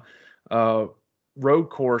Daytona road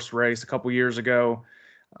course race a couple years ago.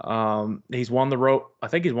 He's won the I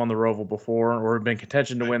think he's won the Roval before, or been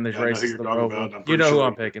contention to win these races. The Roval. You know who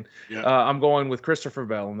I'm picking. Yeah. I'm going with Christopher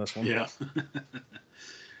Bell in this one. Yeah.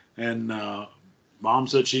 And Mom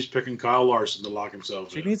said she's picking Kyle Larson to lock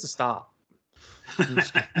himself in. She needs to stop.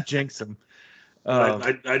 Jinx him.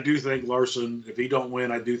 I do think Larson, if he don't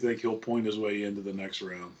win, I do think he'll point his way into the next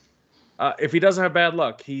round. If he doesn't have bad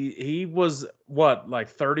luck, he was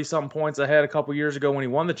like 30-something points ahead a couple years ago when he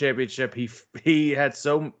won the championship. He had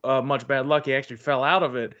so much bad luck, he actually fell out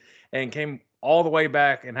of it and came all the way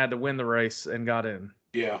back and had to win the race and got in.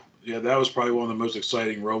 Yeah, that was probably one of the most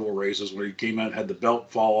exciting Roval races where he came out and had the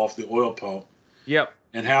belt fall off the oil pump. Yep.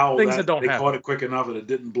 And how they caught it quick enough that it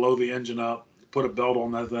didn't blow the engine up, put a belt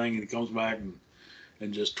on that thing, and he comes back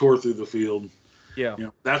and just tore through the field. Yeah.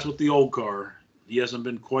 That's with the old car. He hasn't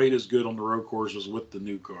been quite as good on the road courses with the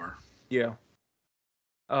new car. Yeah.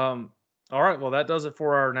 All right. Well, that does it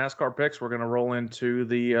for our NASCAR picks. We're going to roll into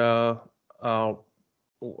the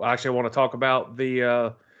actually, I want to talk about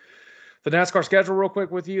the NASCAR schedule real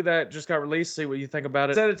quick with you that just got released. See what you think about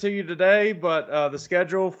it. I said it to you today, but the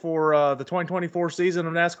schedule for the 2024 season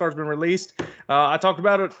of NASCAR has been released. I talked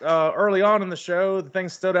about it early on in the show. The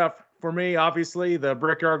things stood out for me, obviously, the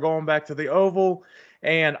Brickyard going back to the Oval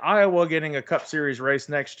and Iowa getting a Cup Series race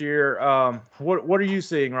next year. What are you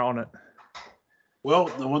seeing on it? Well,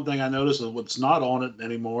 the one thing I noticed is what's not on it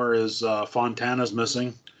anymore is Fontana's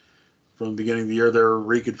missing. From the beginning of the year, they're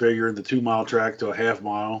reconfiguring the 2-mile track to a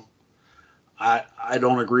half-mile. I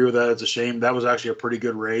don't agree with that. It's a shame. That was actually a pretty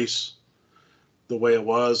good race the way it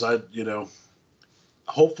was.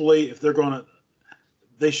 Hopefully, if they're going to,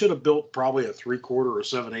 they should have built probably a 3/4 or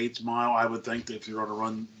 7/8 mile, I would think, if you're going to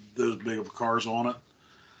run those big of cars on it.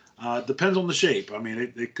 Depends on the shape. I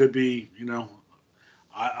mean, it could be,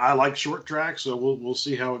 I like short tracks, so we'll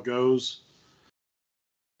see how it goes.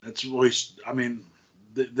 That's really, I mean,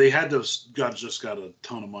 they had to just got a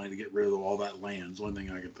ton of money to get rid of all that land. It's the only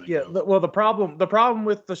thing I can think of. Yeah, well, the problem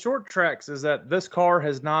with the short tracks is that this car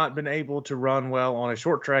has not been able to run well on a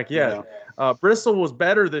short track yet. Yeah. Bristol was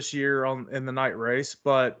better this year in the night race,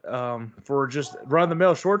 but for just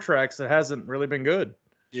run-of-the-mill short tracks, it hasn't really been good.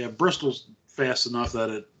 Yeah, Bristol's fast enough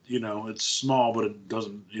that it's small, but it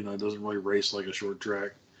doesn't really race like a short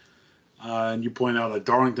track. And you point out that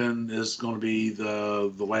Darlington is going to be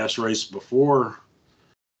the last race before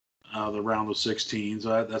the round of 16,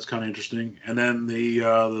 so that's kind of interesting. And then we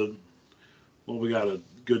got a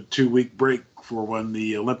good 2-week break for when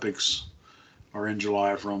the Olympics are in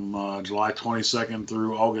July, from July 22nd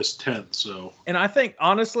through August 10th. So, and I think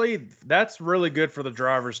honestly that's really good for the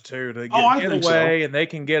drivers too to get away, and they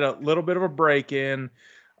can get a little bit of a break in.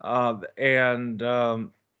 I'm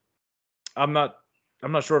not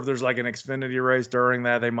sure if there's like an Xfinity race during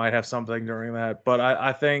that. They might have something during that, but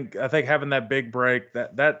I think having that big break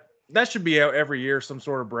that should be out every year, some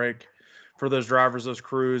sort of break for those drivers, those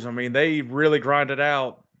crews. I mean, they really grind it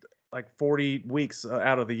out like 40 weeks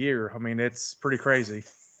out of the year. I mean, it's pretty crazy.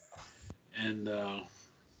 And I'm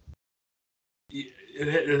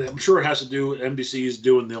sure it has to do with NBC's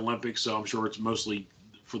doing the Olympics, so I'm sure it's mostly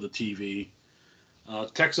for the TV.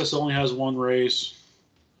 Texas only has one race.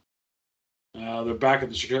 They're back at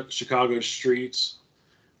the Chicago streets.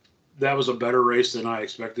 That was a better race than I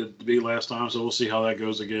expected it to be last time, so we'll see how that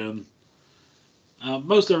goes again.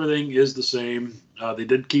 Most everything is the same. They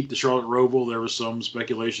did keep the Charlotte Roval. There was some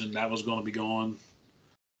speculation that was going to be gone.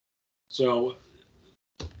 So,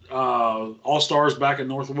 All-Stars back in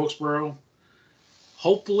North Wilkesboro.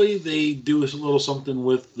 Hopefully they do a little something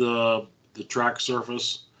with the track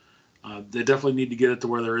surface. They definitely need to get it to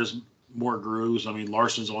where there is more grooves. I mean,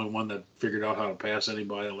 Larson's the only one that figured out how to pass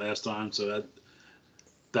anybody last time, so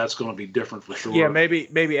that's going to be different for sure. Yeah,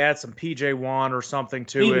 maybe add some PJ1 or something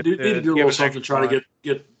to it. Need to do a little something to try to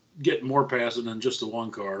get more passing than just the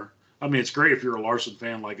one car. I mean, it's great if you're a Larson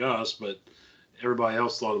fan like us, but everybody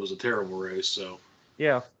else thought it was a terrible race. So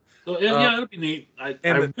Yeah. yeah, it'd be neat. I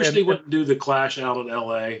wish they wouldn't do the Clash out at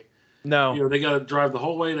L.A. No. You know, they got to drive the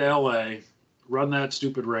whole way to L.A., run that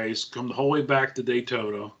stupid race, come the whole way back to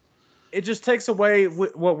Daytona. It just takes away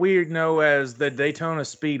what we know as the Daytona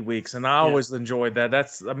Speed Weeks, and I always enjoyed that.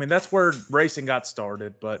 That's where racing got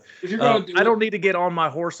started. But if you're gonna I don't need to get on my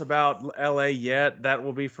horse about LA yet. That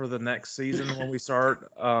will be for the next season when we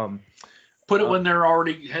start. Put it when they're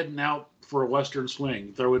already heading out for a Western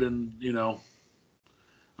swing. Throw it in, you know.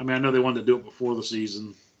 I mean, I know they wanted to do it before the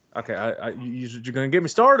season. Okay, you're going to get me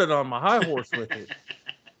started on my high horse with it.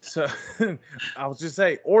 So I was just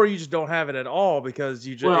saying, or you just don't have it at all because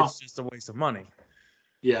it's just a waste of money.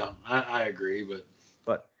 Yeah, I agree,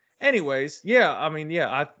 but anyways, yeah, I mean,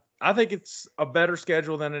 yeah, I think it's a better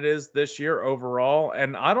schedule than it is this year overall,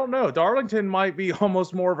 and I don't know, Darlington might be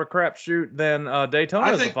almost more of a crapshoot than Daytona.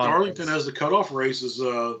 I think Darlington as the cutoff race is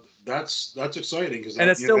that's exciting because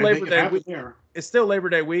it's still Labor Day week there. It's still Labor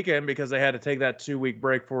Day weekend because they had to take that 2-week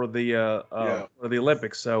break for the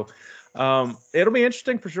Olympics. So it'll be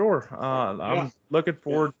interesting for sure. I'm looking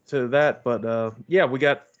forward to that. But we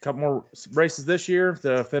got a couple more races this year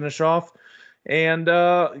to finish off, and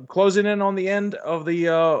closing in on the end of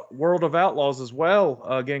the World of Outlaws as well.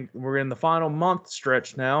 Again, we're in the final month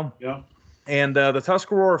stretch now. Yeah. And the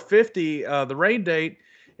Tuscarora 50, the rain date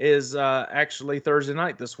is actually Thursday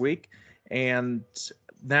night this week, and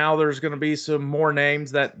now there's going to be some more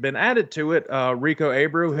names that have been added to it. Rico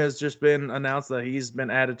Abreu has just been announced that he's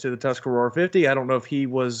been added to the Tuscarora 50. I don't know if he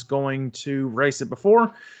was going to race it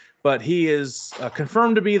before, but he is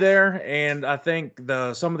confirmed to be there. And I think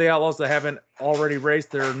some of the Outlaws that haven't already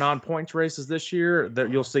raced their non-points races this year,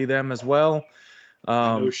 that you'll see them as well.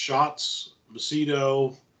 Schatz,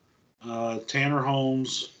 Macedo, Tanner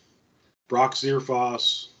Holmes, Brock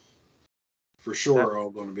Zierfoss, for sure are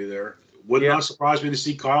all going to be there. Would not surprise me to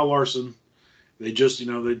see Kyle Larson. They just,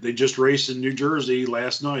 they just raced in New Jersey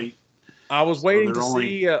last night. I was waiting to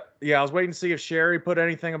see. I was waiting to see if Sherry put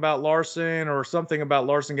anything about Larson or something about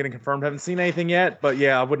Larson getting confirmed. Haven't seen anything yet, but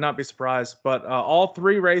I would not be surprised. But all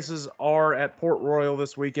 3 races are at Port Royal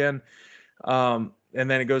this weekend, and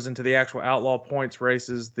then it goes into the actual Outlaw points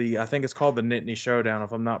races. I think it's called the Nittany Showdown,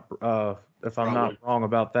 if I'm not wrong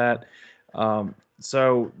about that.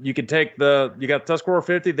 So you can take you got Tuscarora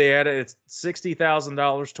 50. They added it's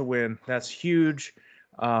 $60,000 to win. That's huge.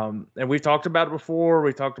 And we've talked about it before.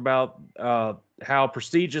 We talked about how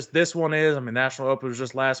prestigious this one is. I mean, National Open was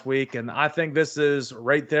just last week, and I think this is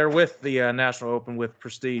right there with the National Open with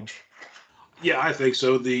prestige. Yeah, I think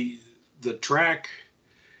so. The track,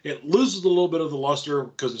 it loses a little bit of the luster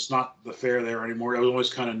because it's not the fair there anymore. It was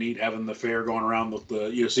always kind of neat having the fair going around with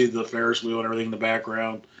see the Ferris wheel and everything in the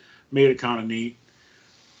background. Made it kind of neat.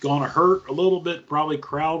 Going to hurt a little bit, probably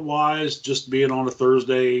crowd-wise, just being on a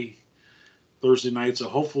Thursday night. So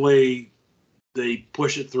hopefully they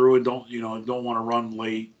push it through and don't want to run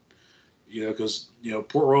late, because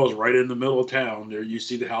Port Royal is right in the middle of town. There you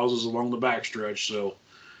see the houses along the backstretch, so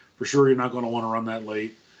for sure you're not going to want to run that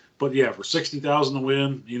late. But yeah, for $60,000 to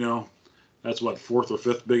win, that's what 4th or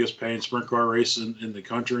 5th biggest paying sprint car race in the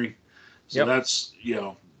country. So that's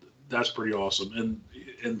that's pretty awesome.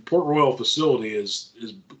 And Port Royal facility is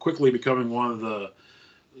quickly becoming one of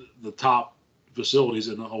the top facilities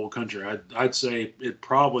in the whole country. I'd say it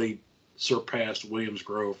probably surpassed Williams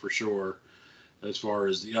Grove for sure, as far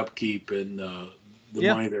as the upkeep and the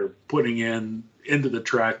money they're putting into the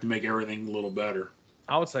track to make everything a little better.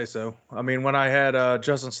 I would say so. I mean, when I had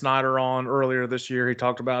Justin Snyder on earlier this year, he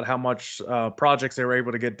talked about how much projects they were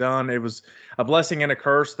able to get done. It was a blessing and a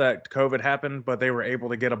curse that COVID happened, but they were able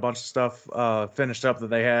to get a bunch of stuff finished up that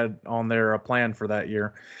they had on their plan for that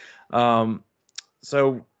year.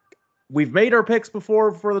 So we've made our picks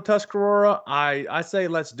before for the Tuscarora. I say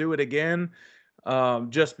let's do it again.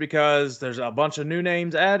 Just because there's a bunch of new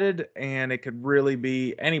names added, and it could really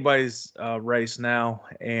be anybody's race now.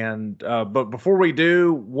 And but before we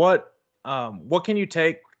do, what can you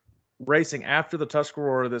take racing after the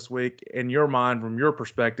Tuscarora this week in your mind, from your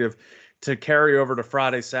perspective, to carry over to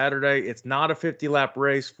Friday, Saturday? It's not a 50-lap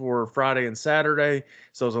race for Friday and Saturday,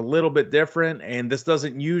 so it's a little bit different, and this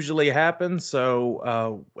doesn't usually happen.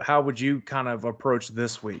 So how would you kind of approach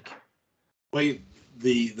this week? Well,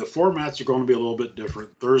 the formats are going to be a little bit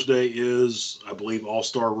different. Thursday is, I believe,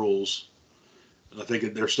 all-star rules. I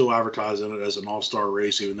think they're still advertising it as an all-star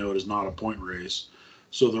race, even though it is not a point race.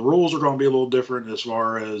 So the rules are going to be a little different as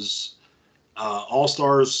far as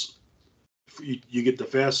all-stars. You get the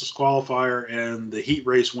fastest qualifier, and the heat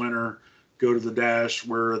race winner go to the dash,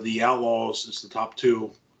 where the Outlaws, it's the top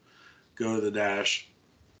 2, go to the dash.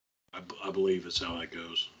 I believe it's how that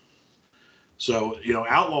goes. So,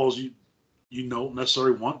 Outlaws, you don't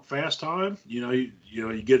necessarily want fast time. You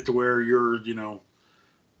get to where you're,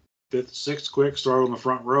 fifth, sixth quick, start on the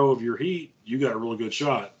front row of your heat, you got a really good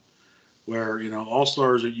shot. Where,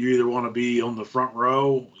 All-Stars, that you either want to be on the front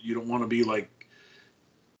row, you don't want to be like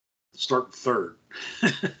start third.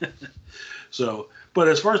 So, but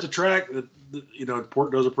as far as the track,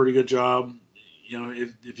 Port does a pretty good job.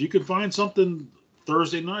 If you can find something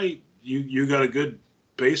Thursday night, you got a good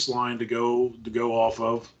baseline to go off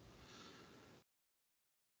of.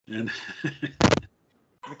 And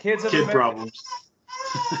the kids have kid problems.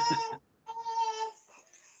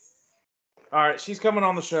 All right, she's coming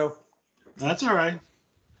on the show. That's all right.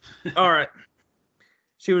 All right.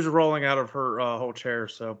 She was rolling out of her whole chair,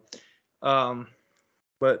 so.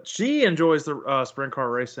 But she enjoys the sprint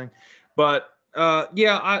car racing. But I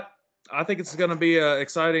think it's going to be an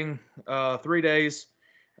exciting 3 days.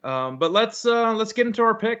 But let's get into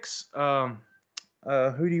our picks. Who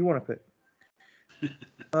do you want to pick?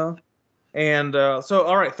 So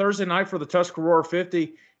all right, Thursday night for the Tuscarora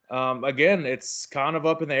 50. Again, it's kind of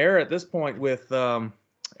up in the air at this point with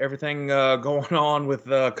everything going on with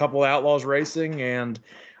a couple Outlaws racing, and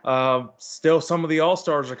still some of the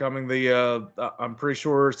All-Stars are coming. I'm pretty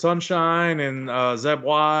sure Sunshine and Zeb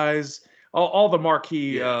Wise, all the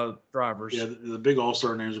marquee drivers. Yeah, the big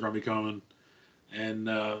All-Star names are going to be coming. And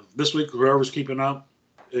this week, whoever's keeping up,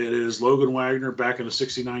 it is Logan Wagner back in the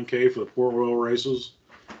 69K for the Port Royal races.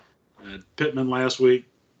 Pittman last week.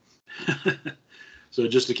 So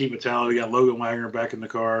just to keep it tallied, we got Logan Wagner back in the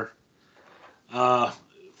car.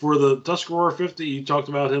 For the Tuscarora 50, you talked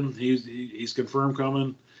about him. He's confirmed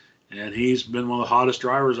coming, and he's been one of the hottest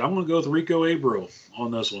drivers. I'm going to go with Rico Abreu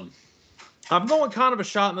on this one. I'm going kind of a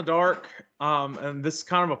shot in the dark, and this is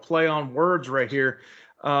kind of a play on words right here.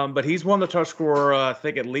 But he's won the Tuscarora, I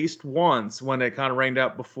think, at least once when it kind of rained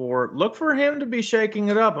out before. Look for him to be shaking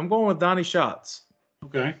it up. I'm going with Donnie Schatz.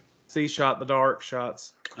 Okay. See, shot in the dark,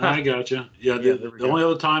 shots. I gotcha. Yeah, the only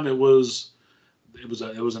other time it was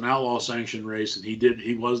an outlaw sanctioned race, and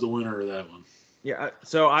he was the winner of that one. Yeah.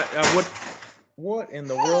 So what in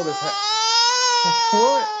the world is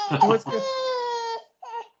what's good?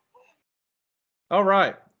 All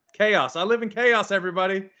right, chaos. I live in chaos,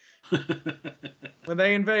 everybody. When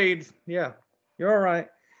they invade, yeah, you're all right.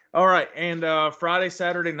 All right, and Friday,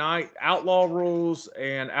 Saturday night, outlaw rules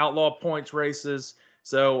and outlaw points races.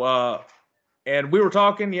 So, and we were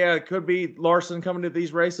talking, it could be Larson coming to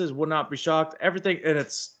these races. Would not be shocked. Everything, and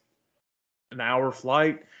it's an hour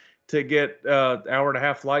flight to get, hour and a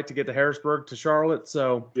half flight to get to Harrisburg to Charlotte.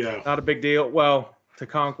 So, yeah, not a big deal. Well, to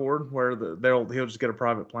Concord, where he'll just get a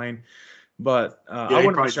private plane. But I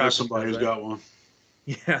wouldn't be shocked. Somebody who's got one.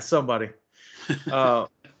 Yeah, somebody.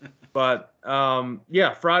 But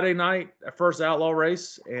Friday night, first outlaw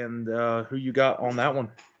race, and who you got on that one?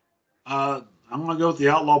 I'm going to go with the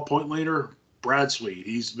outlaw point leader, Brad Sweet.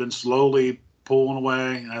 He's been slowly pulling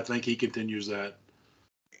away, and I think he continues that.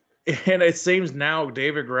 And it seems now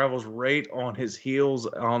David Gravel's right on his heels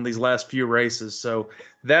on these last few races. So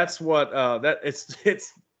that's what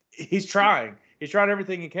he's trying. He's tried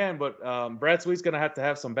everything he can, but Brad Sweet's going to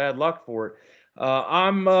have some bad luck for it.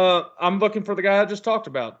 I'm looking for the guy I just talked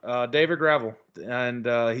about, David Gravel, and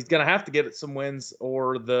he's going to have to get some wins,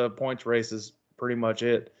 or the points race is pretty much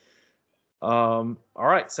it. All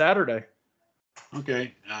right, Saturday.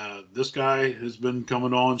 Okay, this guy has been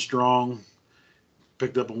coming on strong.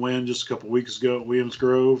 Picked up a win just a couple weeks ago at Williams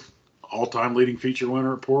Grove, all-time leading feature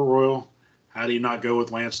winner at Port Royal. How do you not go with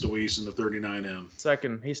Lance DeWeese in the 39M?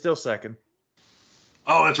 Second, he's still second.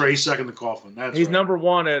 Oh, that's right. He's second to Kaufman. He's right. number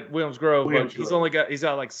one at Williams Grove, but he's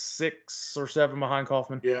got like 6 or 7 behind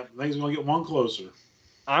Kaufman. Yeah, I think he's going to get one closer.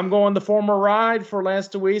 I'm going the former ride for Lance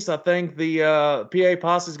DeWeese. I think the PA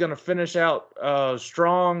Posse is going to finish out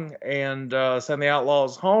strong and send the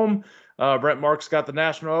Outlaws home. Brent Marks got the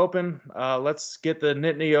National Open. Let's get the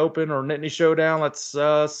Nittany Open or Nittany Showdown. Let's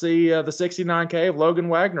see the 69K of Logan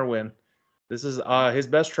Wagner win. This is his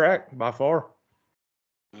best track by far.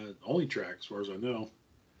 Only track, as far as I know.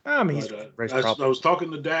 I mean, I was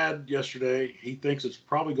talking to Dad yesterday. He thinks it's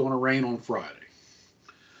probably going to rain on Friday.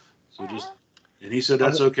 So and he said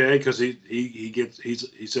that's okay because he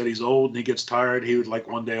said he's old and he gets tired. He would like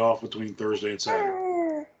one day off between Thursday and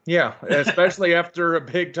Saturday. Yeah, especially after a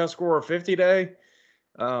big Tuscarora 50 day.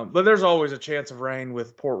 But there's always a chance of rain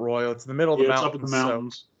with Port Royal. It's in the middle of the mountains. It's up in the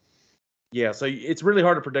mountains. So it's really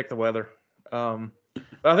hard to predict the weather. But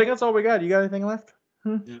I think that's all we got. You got anything left?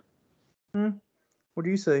 Yeah. What do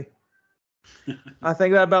you see? I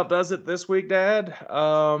think that about does it this week, Dad.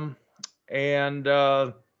 And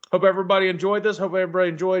Hope everybody enjoyed this. Hope everybody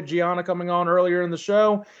enjoyed Gianna coming on earlier in the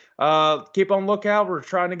show. Keep on lookout. We're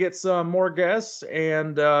trying to get some more guests.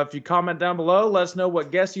 And if you comment down below, let us know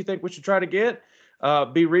what guests you think we should try to get.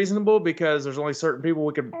 Be reasonable, because there's only certain people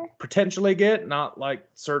we could potentially get, not like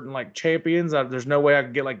certain like champions. There's no way I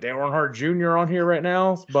could get like Dale Earnhardt Jr. on here right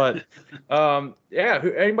now. But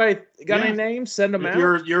anybody got any names? Send them out.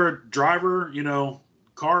 You're a driver,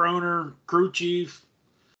 car owner, crew chief.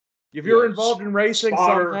 If you're involved in racing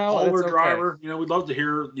somehow, older driver, we'd love to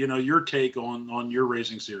hear your take on your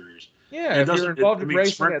racing series. Yeah, if you're involved in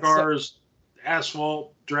racing, sprint cars,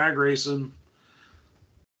 asphalt, drag racing.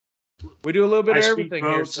 We do a little bit of everything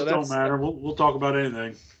here, so it don't matter. We'll talk about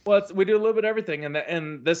anything. Well, we do a little bit of everything,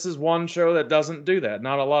 and this is one show that doesn't do that.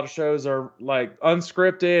 Not a lot of shows are like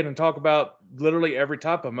unscripted and talk about literally every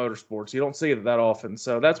type of motorsports. You don't see it that often,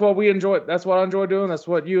 so that's what we enjoy. That's what I enjoy doing. That's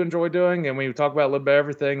what you enjoy doing, and we talk about a little bit of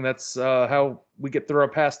everything. That's how we get through our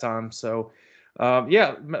pastime. So,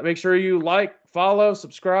 make sure you like, follow,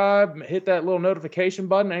 subscribe, hit that little notification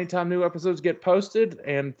button anytime new episodes get posted,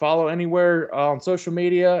 and follow anywhere on social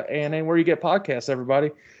media and anywhere you get podcasts,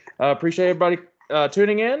 everybody. Appreciate everybody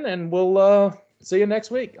tuning in, and we'll see you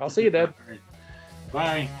next week. I'll see you, Deb.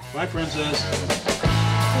 Bye. Bye, Princess.